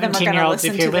 None of them are going to listen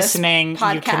if you're to listening, this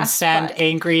podcast, you can send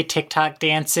angry TikTok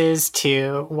dances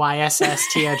to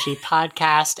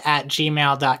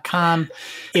ysstogpodcast@gmail.com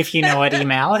if you know what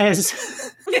email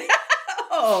is.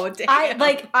 Oh, damn.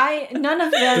 None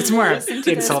of them it's more listen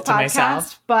to insult this to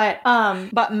podcast, myself.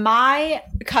 but my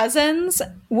cousins,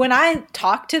 when I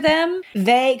talk to them,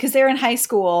 because they're in high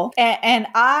school, and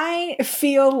I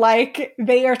feel like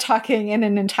they are talking in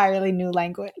an entirely new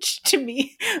language to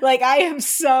me. Like, I am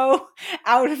so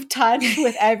out of touch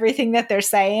with everything that they're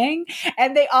saying,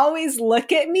 and they always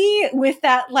look at me with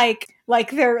that like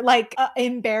they're like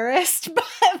embarrassed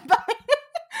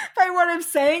by what I'm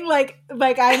saying, like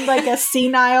I'm like a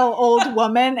senile old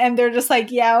woman, and they're just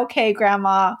like, yeah, okay,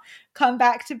 grandma, come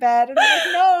back to bed. And I'm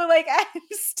like, no, like, I'm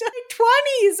still in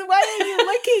 20s. Why are you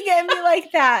looking at me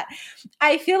like that?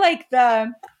 I feel like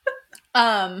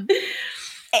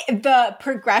the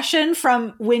progression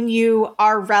from when you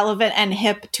are relevant and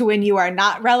hip to when you are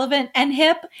not relevant and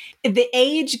hip, the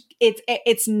age,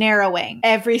 it's narrowing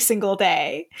every single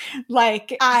day.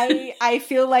 Like, I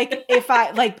feel like if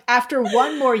I, like, after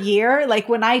one more year, like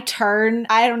when I turn,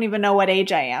 I don't even know what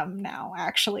age I am now,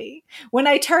 actually. When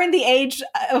I turn the age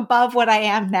above what I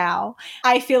am now,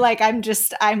 I feel like I'm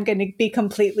going to be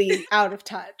completely out of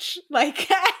touch. Like,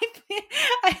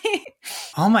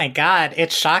 oh my God.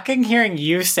 It's shocking hearing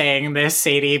you saying this,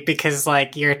 Sadie, because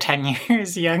like you're 10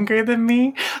 years younger than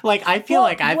me. Like, I feel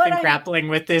like I've been grappling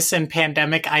with this in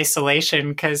pandemic isolation,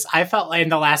 because I felt like in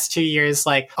the last 2 years,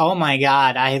 like, oh my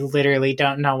God, I literally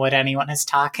don't know what anyone is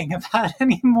talking about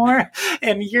anymore.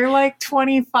 And you're like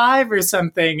 25 or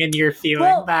something and you're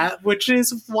feeling that, which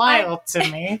is wild to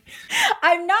me.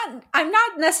 I'm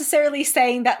not necessarily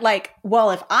saying that, like,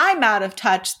 well, if I'm out of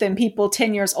touch, then people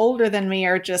 10 years older than me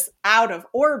are just out of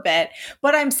orbit.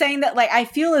 But I'm saying that, like, I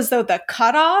feel as though the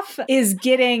cutoff is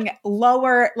getting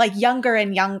lower, like younger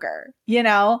and younger, you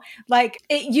know? Like,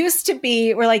 it used to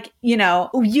be where, like, you know,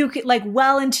 you could, like,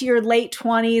 well into your late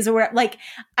 20s or whatever. Like,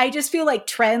 I just feel like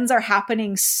trends are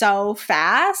happening so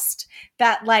fast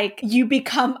that, like, you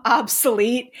become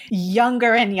obsolete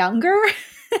younger and younger.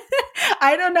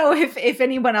 I don't know if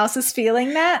anyone else is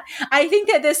feeling that. I think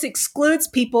that this excludes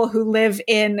people who live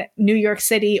in New York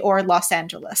City or Los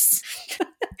Angeles.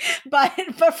 but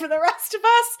for the rest of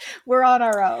us, we're on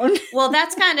our own. Well,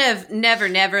 that's kind of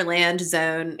Neverland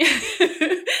zone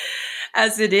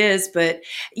as it is. But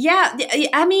yeah,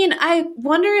 I mean, I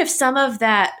wonder if some of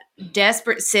that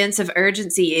desperate sense of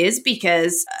urgency is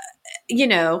because you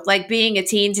know, like being a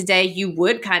teen today, you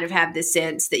would kind of have this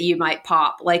sense that you might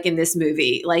pop, like in this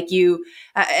movie, like you,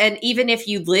 and even if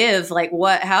you live, like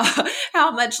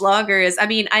how much longer is, I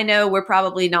mean, I know we're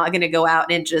probably not going to go out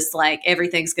and just like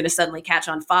everything's going to suddenly catch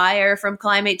on fire from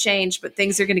climate change, but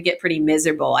things are going to get pretty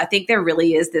miserable. I think there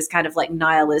really is this kind of like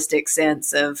nihilistic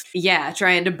sense of, yeah,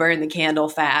 trying to burn the candle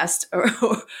fast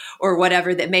or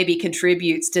whatever that maybe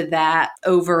contributes to that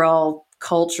overall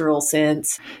cultural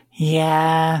sense.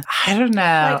 Yeah, I don't know.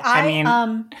 Like I mean,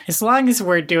 as long as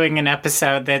we're doing an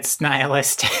episode that's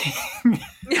nihilistic,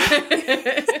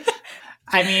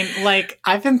 I mean, like,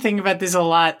 I've been thinking about this a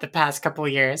lot the past couple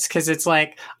of years because it's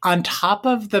like on top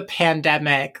of the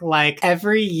pandemic, like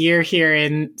every year here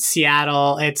in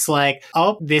Seattle, it's like,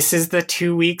 oh, this is the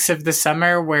 2 weeks of the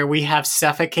summer where we have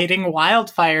suffocating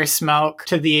wildfire smoke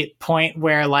to the point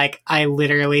where like I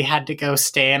literally had to go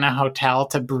stay in a hotel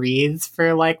to breathe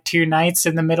for like 2 nights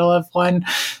in the middle of one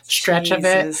stretch of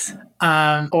it.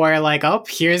 Or like, oh,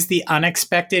 here's the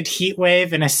unexpected heat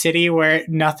wave in a city where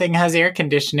nothing has air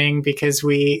conditioning because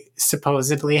we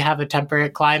supposedly have a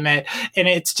temperate climate. And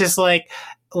it's just like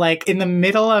in the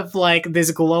middle of like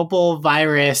this global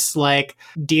virus, like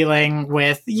dealing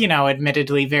with, you know,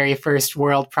 admittedly very first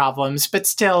world problems, but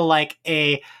still like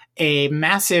a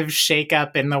massive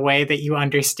shakeup in the way that you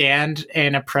understand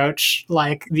and approach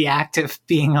like the act of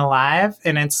being alive.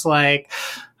 And it's like,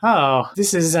 oh,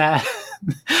 this is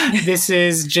this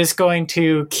is just going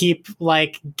to keep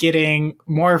like getting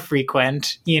more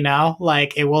frequent, you know,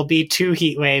 like it will be 2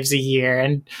 heat waves a year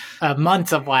and a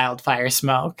month of wildfire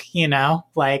smoke, you know,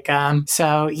 like,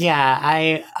 so yeah,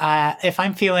 I if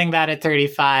I'm feeling that at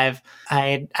 35,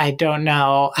 I don't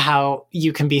know how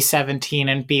you can be 17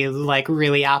 and be like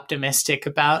really optimistic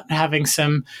about having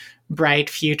some bright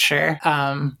future.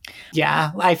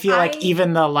 Yeah, I feel like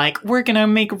even the like we're gonna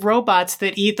make robots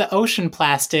that eat the ocean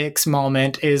plastics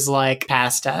moment is like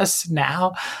past us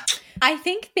now. I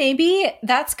think maybe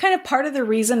that's kind of part of the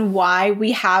reason why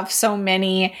we have so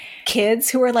many kids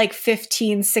who are like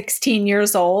 15, 16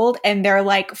 years old and they're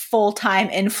like full-time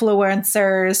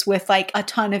influencers with like a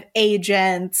ton of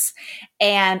agents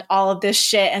and all of this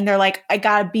shit. And they're like, I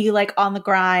gotta be like on the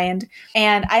grind.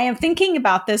 And I am thinking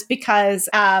about this because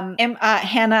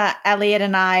Hannah Elliott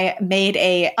and I made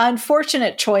a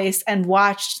unfortunate choice and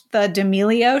watched the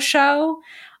D'Amelio show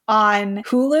on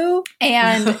Hulu.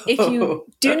 And if you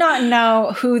do not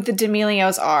know who the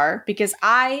D'Amelios are, because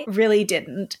I really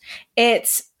didn't,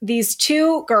 it's these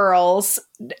 2 girls,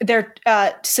 they're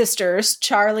sisters,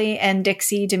 Charli and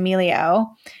Dixie D'Amelio.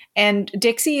 And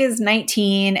Dixie is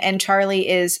 19 and Charli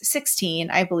is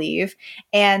 16, I believe.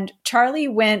 And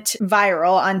Charli went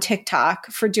viral on TikTok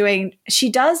for she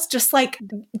does just like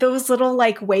those little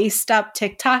like waist up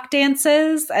TikTok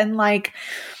dances and like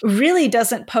really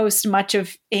doesn't post much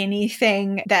of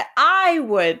anything that I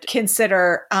would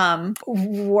consider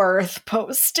worth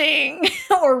posting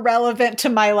or relevant to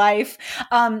my life.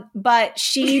 But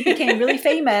she became really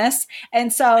famous.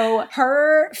 And so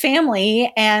her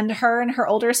family and her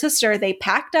older sister, they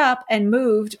packed up and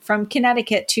moved from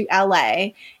Connecticut to LA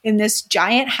in this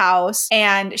giant house.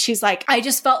 And she's like, I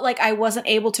just felt like I wasn't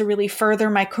able to really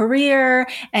further my career.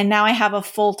 And now I have a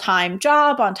full-time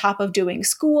job on top of doing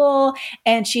school.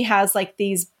 And she has like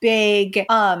these big,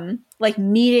 like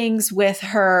meetings with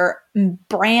her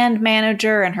brand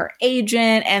manager and her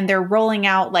agent. And they're rolling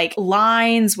out like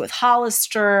lines with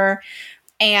Hollister.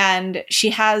 And she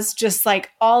has just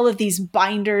like all of these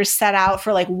binders set out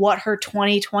for like what her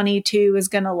 2022 is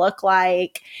going to look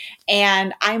like.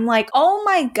 And I'm like, oh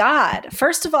my God.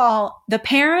 First of all, the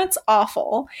parents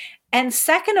awful. And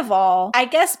second of all, I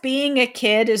guess being a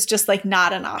kid is just like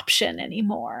not an option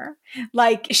anymore.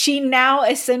 Like she now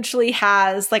essentially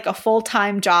has like a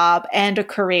full-time job and a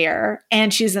career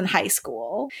and she's in high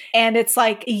school. And it's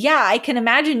like, yeah, I can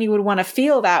imagine you would want to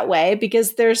feel that way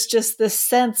because there's just this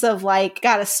sense of like,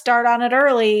 got to start on it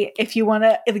early if you want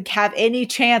to have any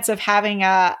chance of having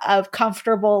a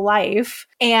comfortable life.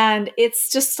 And it's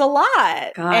just a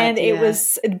lot. God, and it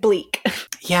was bleak.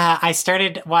 Yeah, I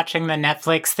started watching the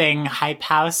Netflix thing, Hype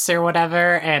House or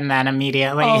whatever, and then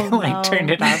immediately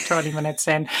turned it off 20 minutes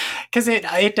in. Because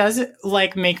it does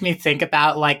like make me think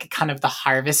about like kind of the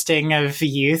harvesting of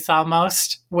youth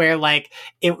almost, where like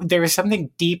there was something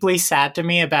deeply sad to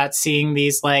me about seeing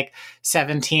these like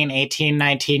 17, 18,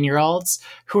 19-year-olds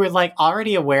who are like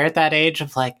already aware at that age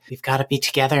of like, we've got to be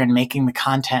together and making the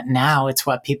content now. It's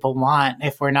what people want.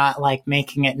 If we're not like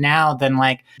making it now, then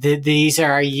like these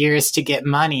are our years to get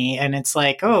money. And it's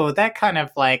like, oh, that kind of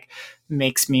like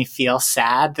makes me feel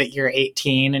sad that you're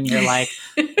 18 and you're like,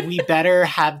 we better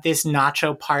have this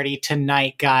nacho party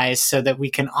tonight, guys, so that we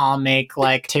can all make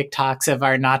like TikToks of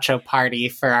our nacho party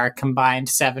for our combined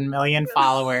 7 million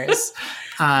followers.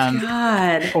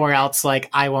 God. Or else like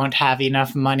I won't have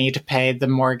enough money to pay the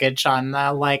mortgage on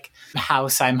the like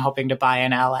house I'm hoping to buy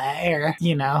in LA, or,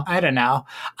 you know, I don't know.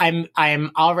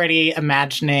 I'm already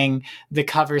imagining the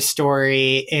cover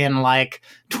story in like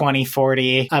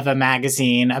 2040 of a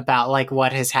magazine about like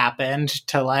what has happened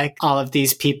to like all of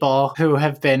these people who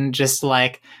have been just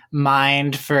like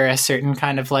mined for a certain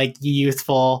kind of like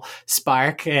youthful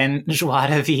spark and joie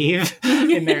de vivre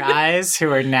in their eyes, who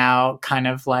are now kind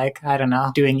of like, I don't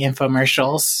know, doing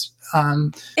infomercials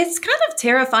It's kind of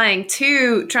terrifying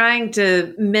too, trying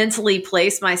to mentally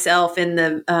place myself in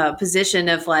the position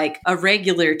of like a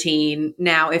regular teen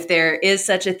now, if there is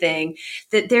such a thing,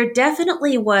 that there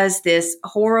definitely was this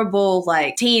horrible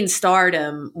like teen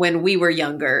stardom when we were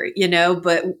younger, you know,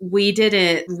 but we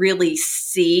didn't really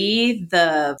see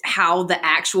how the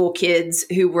actual kids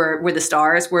who were the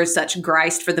stars were such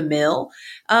grist for the mill.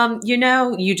 You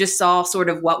know, you just saw sort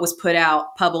of what was put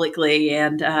out publicly,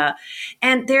 and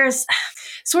there's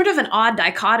sort of an odd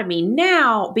dichotomy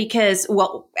now because,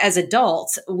 well, as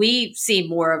adults, we see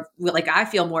more of, like, I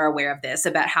feel more aware of this,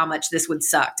 about how much this would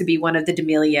suck to be one of the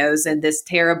D'Amelios and this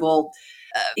terrible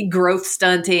growth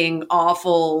stunting,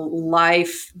 awful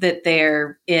life that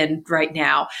they're in right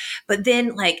now. But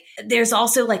then like, there's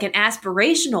also like an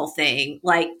aspirational thing,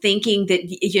 like thinking that,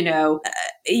 you know,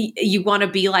 you want to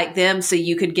be like them so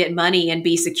you could get money and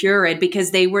be secure. And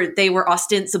because they were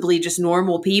ostensibly just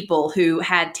normal people who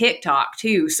had TikTok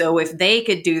too. So if they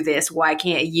could do this, why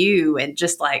can't you? And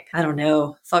just like, I don't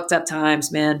know, fucked up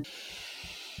times, man.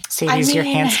 So is your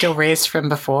hand still raised from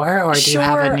before, or do you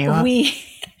have a new one? We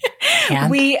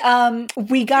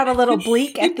got a little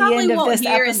bleak at the end of this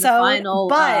episode,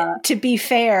 but to be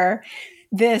fair,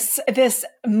 this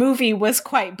movie was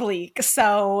quite bleak,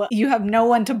 so you have no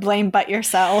one to blame but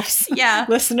yourselves. Yeah,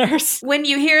 listeners. When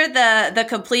you hear the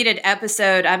completed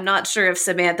episode, I'm not sure if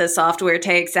Samantha Software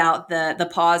takes out the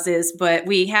pauses, but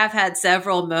we have had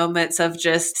several moments of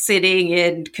just sitting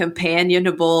in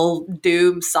companionable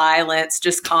doom silence,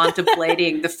 just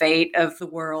contemplating the fate of the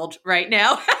world right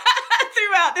now.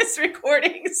 Throughout this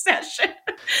recording session.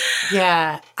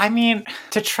 Yeah, I mean,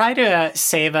 to try to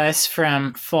save us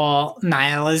from full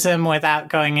nihilism without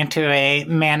going into a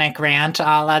manic rant a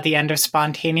la The End of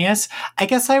Spontaneous, I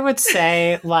guess I would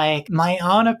say, like, my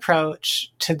own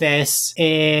approach to this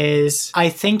is I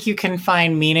think you can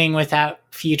find meaning without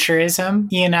futurism,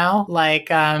 you know,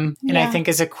 like, and I think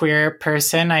as a queer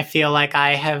person, I feel like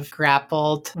I have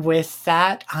grappled with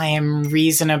that. I am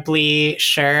reasonably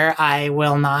sure I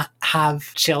will not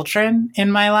have children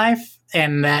in my life.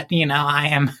 And that, you know, I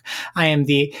am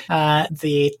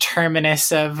the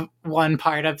terminus of one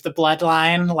part of the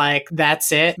bloodline. Like,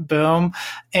 that's it. Boom.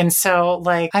 And so,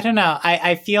 like, I don't know.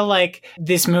 I feel like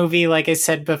this movie, like I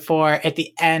said before, at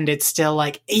the end, it's still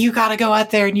like, you got to go out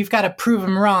there and you've got to prove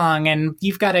them wrong. And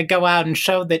you've got to go out and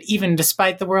show that even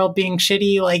despite the world being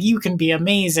shitty, like, you can be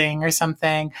amazing or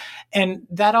something. And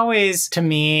that always, to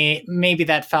me, maybe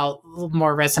that felt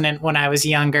more resonant when I was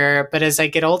younger. But as I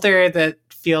get older, that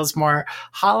feels more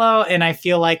hollow, and I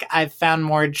feel like I've found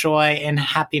more joy and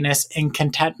happiness and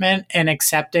contentment and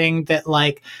accepting that,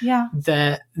 like,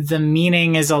 the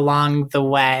meaning is along the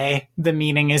way. The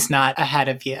meaning is not ahead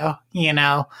of you, you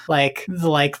know, like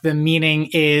the meaning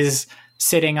is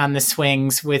sitting on the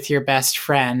swings with your best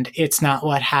friend. It's not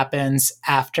what happens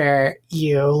after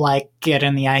you, like, get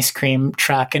in the ice cream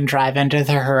truck and drive into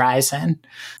the horizon.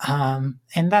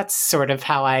 And that's sort of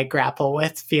how I grapple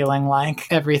with feeling like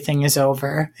everything is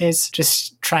over, is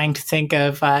just trying to think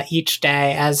of each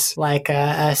day as like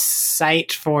a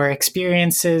site for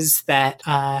experiences that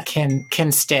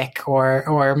can stick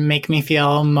or make me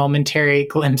feel momentary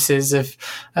glimpses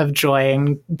of joy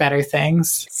and better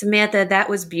things. Samantha, that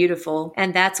was beautiful.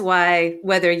 And that's why,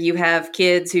 whether you have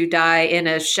kids who die in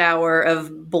a shower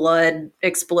of blood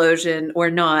explosion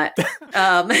or not,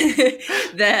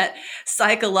 that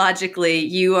psychologically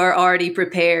you are already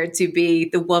prepared to be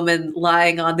the woman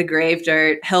lying on the grave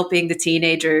dirt, helping the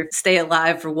teenager stay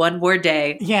alive for one more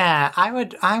day. Yeah, I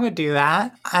would do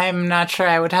that. I'm not sure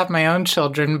I would have my own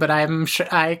children, but I'm sure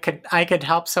I could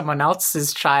help someone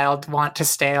else's child want to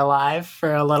stay alive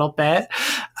for a little bit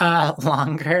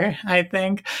longer, I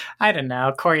think. I don't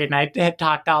know. Corey and I had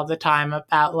talked all the time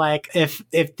about, like, if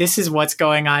this is what's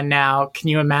going on now, can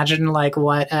you imagine, like,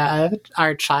 what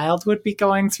our child would be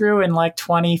going through in, like,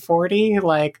 2040?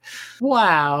 Like,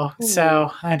 wow. Ooh.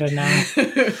 So, I don't know.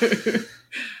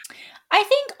 I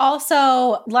think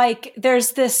also, like,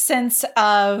 there's this sense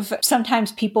of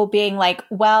sometimes people being like,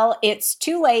 well, it's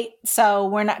too late, so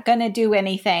we're not going to do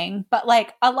anything. But,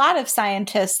 like, a lot of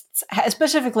scientists,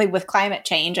 specifically with climate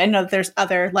change, I know there's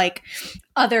other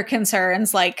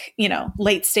concerns, like, you know,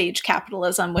 late stage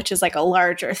capitalism, which is like a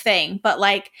larger thing. But,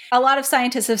 like, a lot of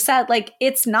scientists have said, like,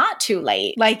 it's not too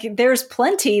late. Like, there's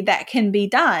plenty that can be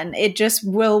done. It just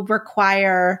will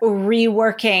require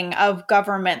reworking of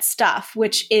government stuff,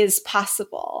 which is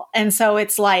possible. And so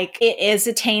it's like, it is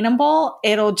attainable.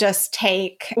 It'll just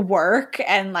take work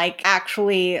and, like,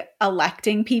 actually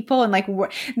electing people and like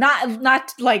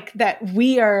not like that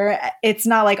it's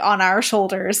not like on our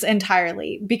shoulders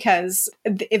entirely, because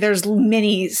there's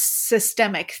many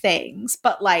systemic things,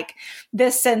 but like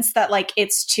this sense that like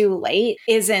it's too late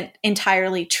isn't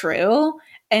entirely true.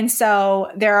 And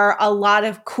so there are a lot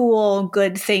of cool,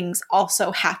 good things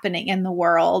also happening in the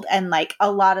world, and like a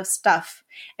lot of stuff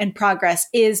and progress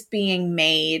is being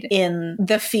made in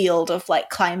the field of like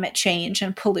climate change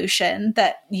and pollution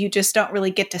that you just don't really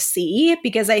get to see,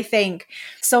 because I think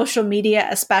social media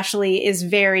especially is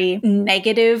very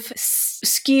negative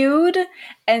skewed.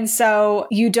 And so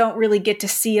you don't really get to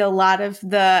see a lot of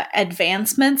the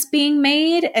advancements being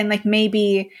made. And like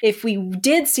maybe if we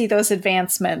did see those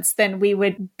advancements, then we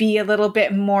would be a little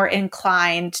bit more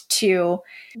inclined to,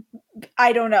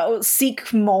 I don't know,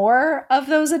 seek more of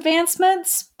those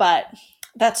advancements. But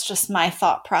that's just my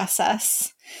thought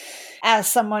process as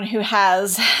someone who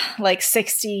has like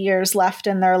 60 years left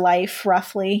in their life,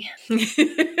 roughly.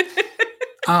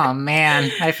 Oh man,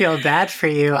 I feel bad for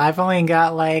you. I've only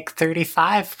got like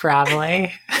 35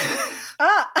 probably.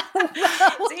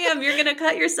 Damn, you're gonna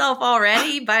cut yourself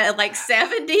already by like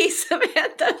 70,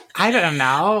 Samantha? I don't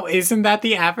know. Isn't that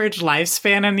the average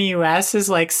lifespan in the US is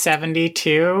like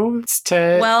 72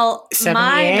 to Well, 78?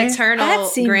 My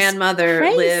maternal grandmother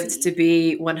crazy. lived to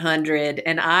be 100,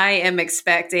 and I am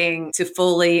expecting to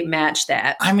fully match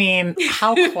that. I mean,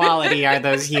 how quality are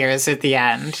those years at the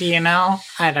end, you know?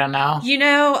 I don't know. You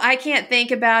know, I can't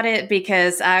think about it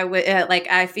because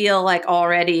I feel like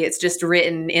already it's just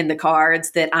written in the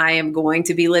cards that I am going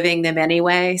to be living them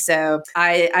anyway. So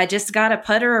I just got to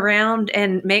putter around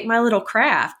and make my little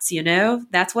crafts, you know?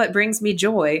 That's what brings me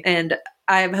joy. And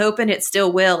I'm hoping it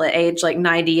still will at age like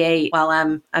 98 while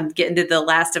I'm getting to the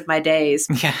last of my days.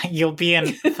 Yeah, you'll be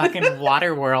in fucking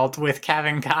Waterworld with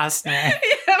Kevin Costner.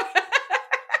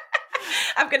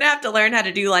 I'm going to have to learn how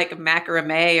to do like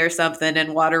macrame or something in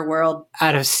Waterworld.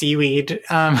 Out of seaweed.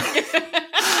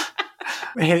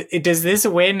 Does this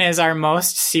win as our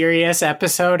most serious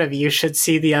episode of You Should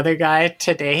See the Other Guy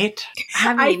to date?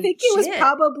 I think it was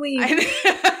probably...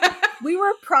 We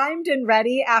were primed and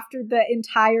ready after the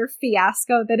entire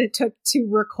fiasco that it took to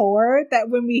record, that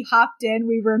when we hopped in,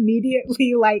 we were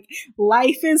immediately like,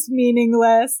 life is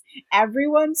meaningless.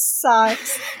 Everyone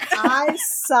sucks. I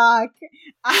suck.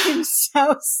 I'm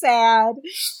so sad.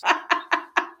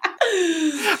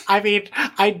 I mean,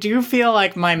 I do feel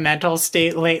like my mental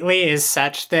state lately is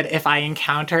such that if I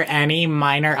encounter any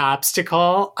minor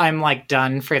obstacle, I'm like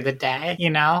done for the day,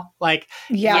 you know? Like,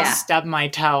 I'll stub my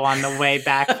toe on the way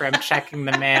back from checking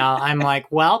the mail. I'm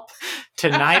like, well,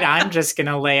 tonight I'm just going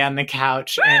to lay on the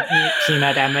couch and eat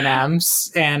peanut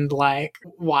M&Ms and like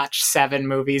watch 7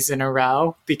 movies in a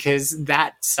row because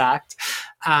that sucked.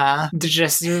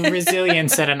 Just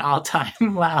resilience at an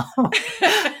all-time low.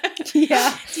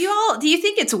 Yeah. Do you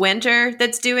think it's winter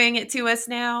that's doing it to us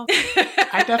now?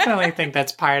 I definitely think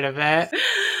that's part of it.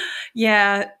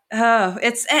 Yeah. Oh,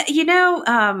 it's,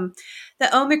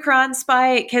 the Omicron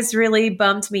spike has really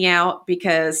bummed me out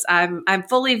because I'm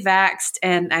fully vaxxed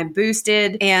and I'm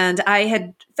boosted, and I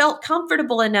had felt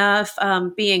comfortable enough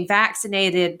being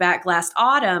vaccinated back last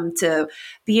autumn to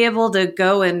be able to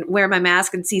go and wear my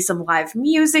mask and see some live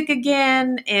music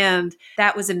again. And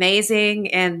that was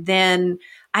amazing. And then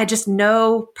I just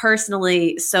know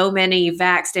personally so many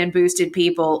vaxxed and boosted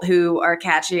people who are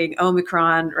catching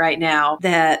Omicron right now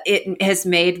that it has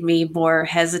made me more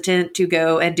hesitant to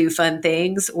go and do fun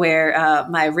things where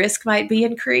my risk might be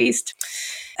increased.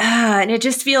 And it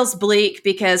just feels bleak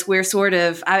because we're sort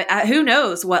of, who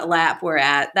knows what lap we're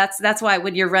at. That's why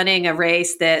when you're running a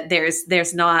race that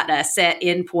there's not a set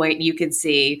endpoint you can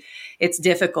see, it's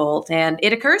difficult. And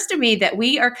it occurs to me that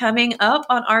we are coming up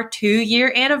on our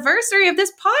 2-year anniversary of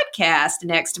this podcast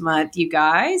next month, you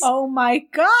guys. Oh my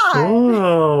God.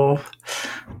 Oh.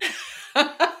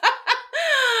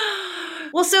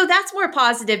 Well, so that's more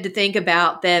positive to think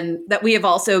about than that we have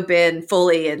also been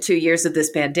fully in 2 years of this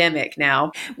pandemic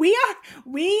now.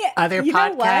 Other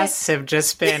podcasts have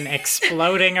just been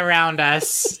exploding around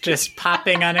us, just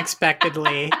popping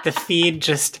unexpectedly. The feed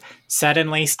just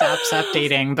suddenly stops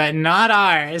updating, but not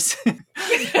ours.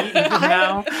 Even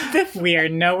though we are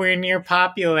nowhere near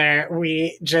popular,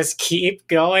 we just keep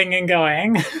going and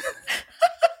going.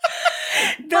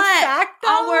 But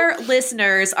our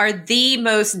listeners are the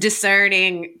most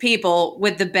discerning people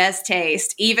with the best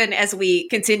taste, even as we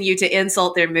continue to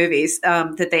insult their movies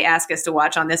that they ask us to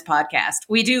watch on this podcast.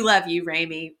 We do love you,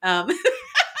 Rami.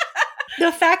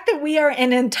 The fact that we are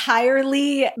an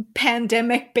entirely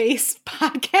pandemic-based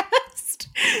podcast,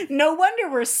 no wonder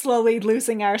we're slowly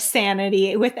losing our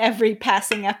sanity with every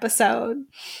passing episode.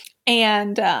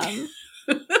 And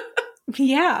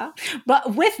Yeah.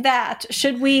 But with that,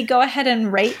 should we go ahead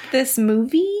and rate this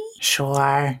movie?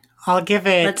 Sure. I'll give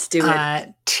it, Let's do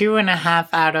it. 2.5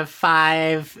 out of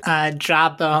 5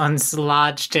 jawbones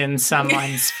lodged in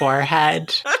someone's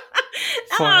forehead.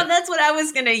 That's what I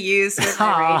was going to use for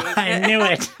my rating. I knew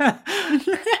it.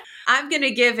 I'm going to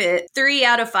give it 3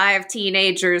 out of 5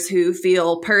 teenagers who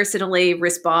feel personally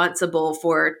responsible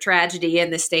for tragedy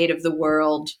in the state of the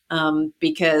world,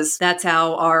 because that's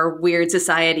how our weird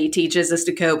society teaches us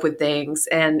to cope with things.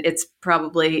 And it's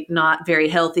probably not very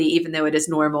healthy, even though it is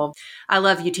normal. I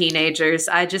love you, teenagers.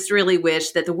 I just really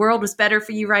wish that the world was better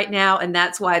for you right now. And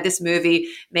that's why this movie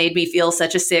made me feel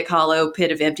such a sick, hollow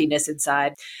pit of emptiness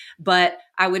inside. But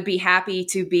I would be happy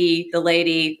to be the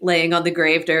lady laying on the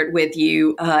grave dirt with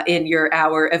you in your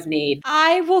hour of need.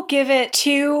 I will give it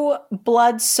 2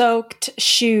 blood-soaked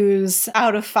shoes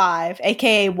out of 5,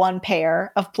 aka 1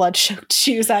 pair of blood-soaked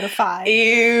shoes out of 5.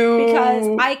 Ew. Because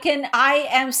I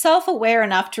am self-aware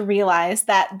enough to realize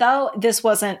that though this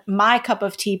wasn't my cup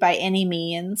of tea by any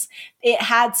means, it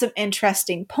had some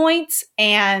interesting points,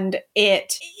 and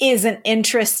it is an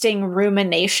interesting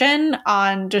rumination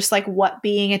on just like what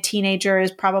being a teenager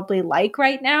is probably like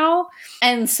right now.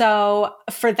 And so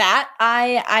for that,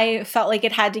 I felt like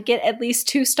it had to get at least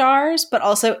 2 stars, but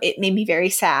also it made me very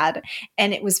sad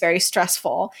and it was very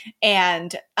stressful.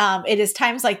 And it is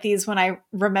times like these when I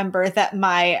remember that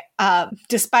my,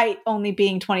 despite only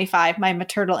being 25, my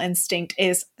maternal instinct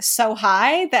is so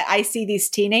high that I see these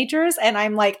teenagers and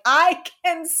I'm like, I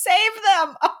can save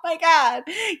them. Oh my God,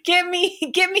 get me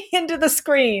into the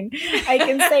screen. I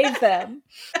can save them.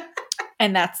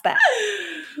 And that's that.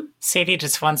 Sadie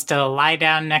just wants to lie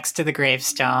down next to the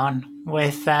gravestone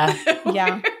with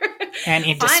yeah.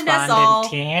 any despondent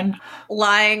teen.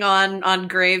 Lying on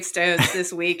gravestones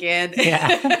this weekend.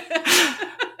 Yeah.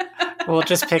 We'll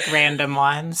just pick random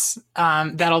ones.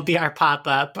 That'll be our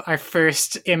pop-up, our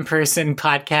first in-person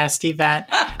podcast event.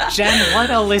 Jen,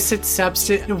 what illicit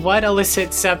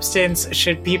substance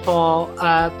should people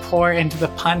pour into the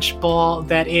punch bowl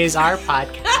that is our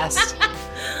podcast?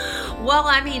 Well,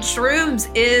 I mean, shrooms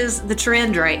is the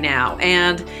trend right now,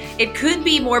 and it could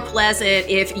be more pleasant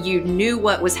if you knew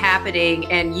what was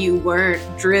happening and you weren't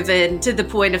driven to the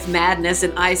point of madness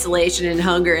and isolation and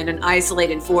hunger in an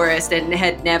isolated forest and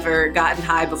had never gotten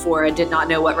high before and did not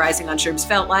know what rising on shrooms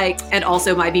felt like, and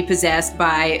also might be possessed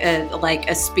by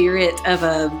a spirit of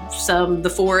the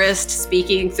forest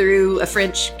speaking through a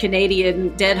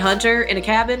French-Canadian dead hunter in a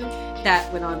cabin.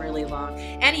 That went on really long.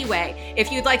 Anyway,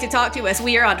 if you'd like to talk to us,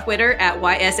 we are on Twitter at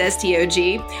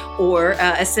YSSTOG, or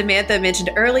as Samantha mentioned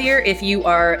earlier, if you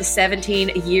are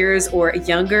 17 years or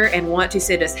younger and want to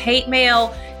send us hate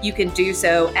mail, you can do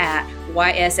so at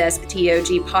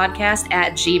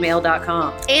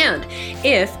YSSTOGpodcast@gmail.com. And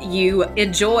if you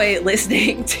enjoy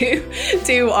listening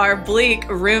to our bleak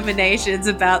ruminations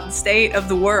about the state of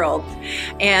the world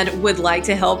and would like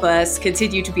to help us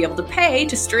continue to be able to pay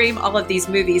to stream all of these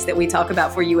movies that we talk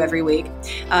about for you every week,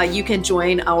 you can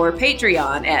join our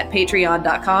Patreon at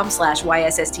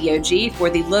patreon.com/YSSTOG for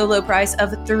the low price of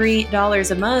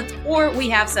 $3 a month. Or we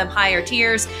have some higher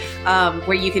tiers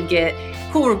where you can get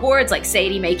cool rewards like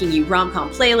Sadie making you rom-com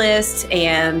playlists,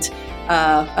 and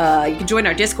you can join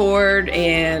our Discord,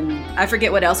 and I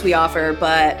forget what else we offer,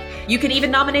 but you can even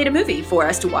nominate a movie for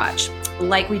us to watch,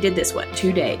 like we did this one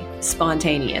today.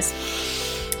 Spontaneous.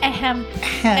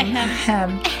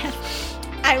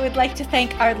 I would like to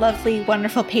thank our lovely,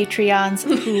 wonderful Patreons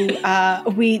who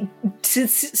we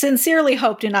sincerely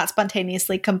hope do not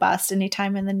spontaneously combust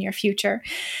anytime in the near future.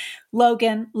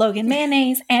 Logan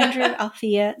Mayonnaise, Andrew,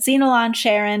 Althea, Xenolon,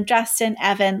 Sharon, Justin,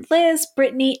 Evan, Liz,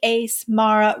 Brittany, Ace,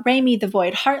 Mara, Raimi the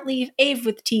Void, Heartleaf, Ave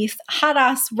with Teeth,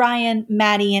 Hadas, Ryan,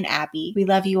 Maddie, and Abby. We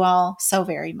love you all so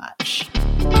very much.